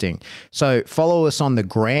interesting. So follow us on the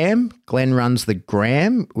gram. Glenn runs the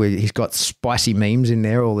gram where he's got spicy memes in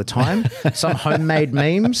there all the time. Some homemade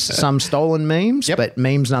memes, some stolen memes, but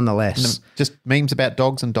memes nonetheless. Just memes about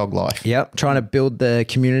dogs and dog life. Yep. Trying to build the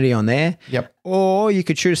community on there. Yep. Or you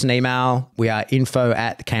could shoot us an email. We are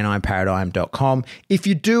info@the canineparadigm.com. If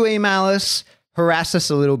you do email us, harass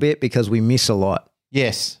us a little bit because we miss a lot.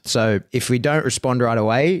 Yes. So if we don't respond right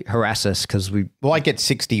away, harass us because Well, I get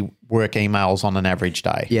 60 work emails on an average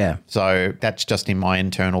day. Yeah. So that's just in my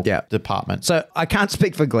internal department. So I can't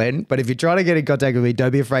speak for Glenn, but if you're trying to get in contact with me,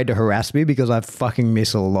 don't be afraid to harass me because I fucking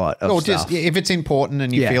miss a lot of stuff. Just if it's important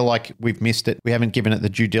and you feel like we've missed it, we haven't given it the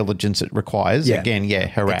due diligence it requires, again,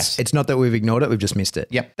 harass. It's not that we've ignored it, we've just missed it.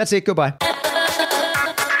 Yep. That's it. Goodbye.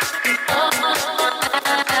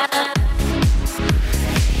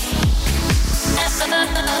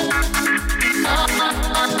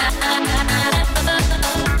 Oh,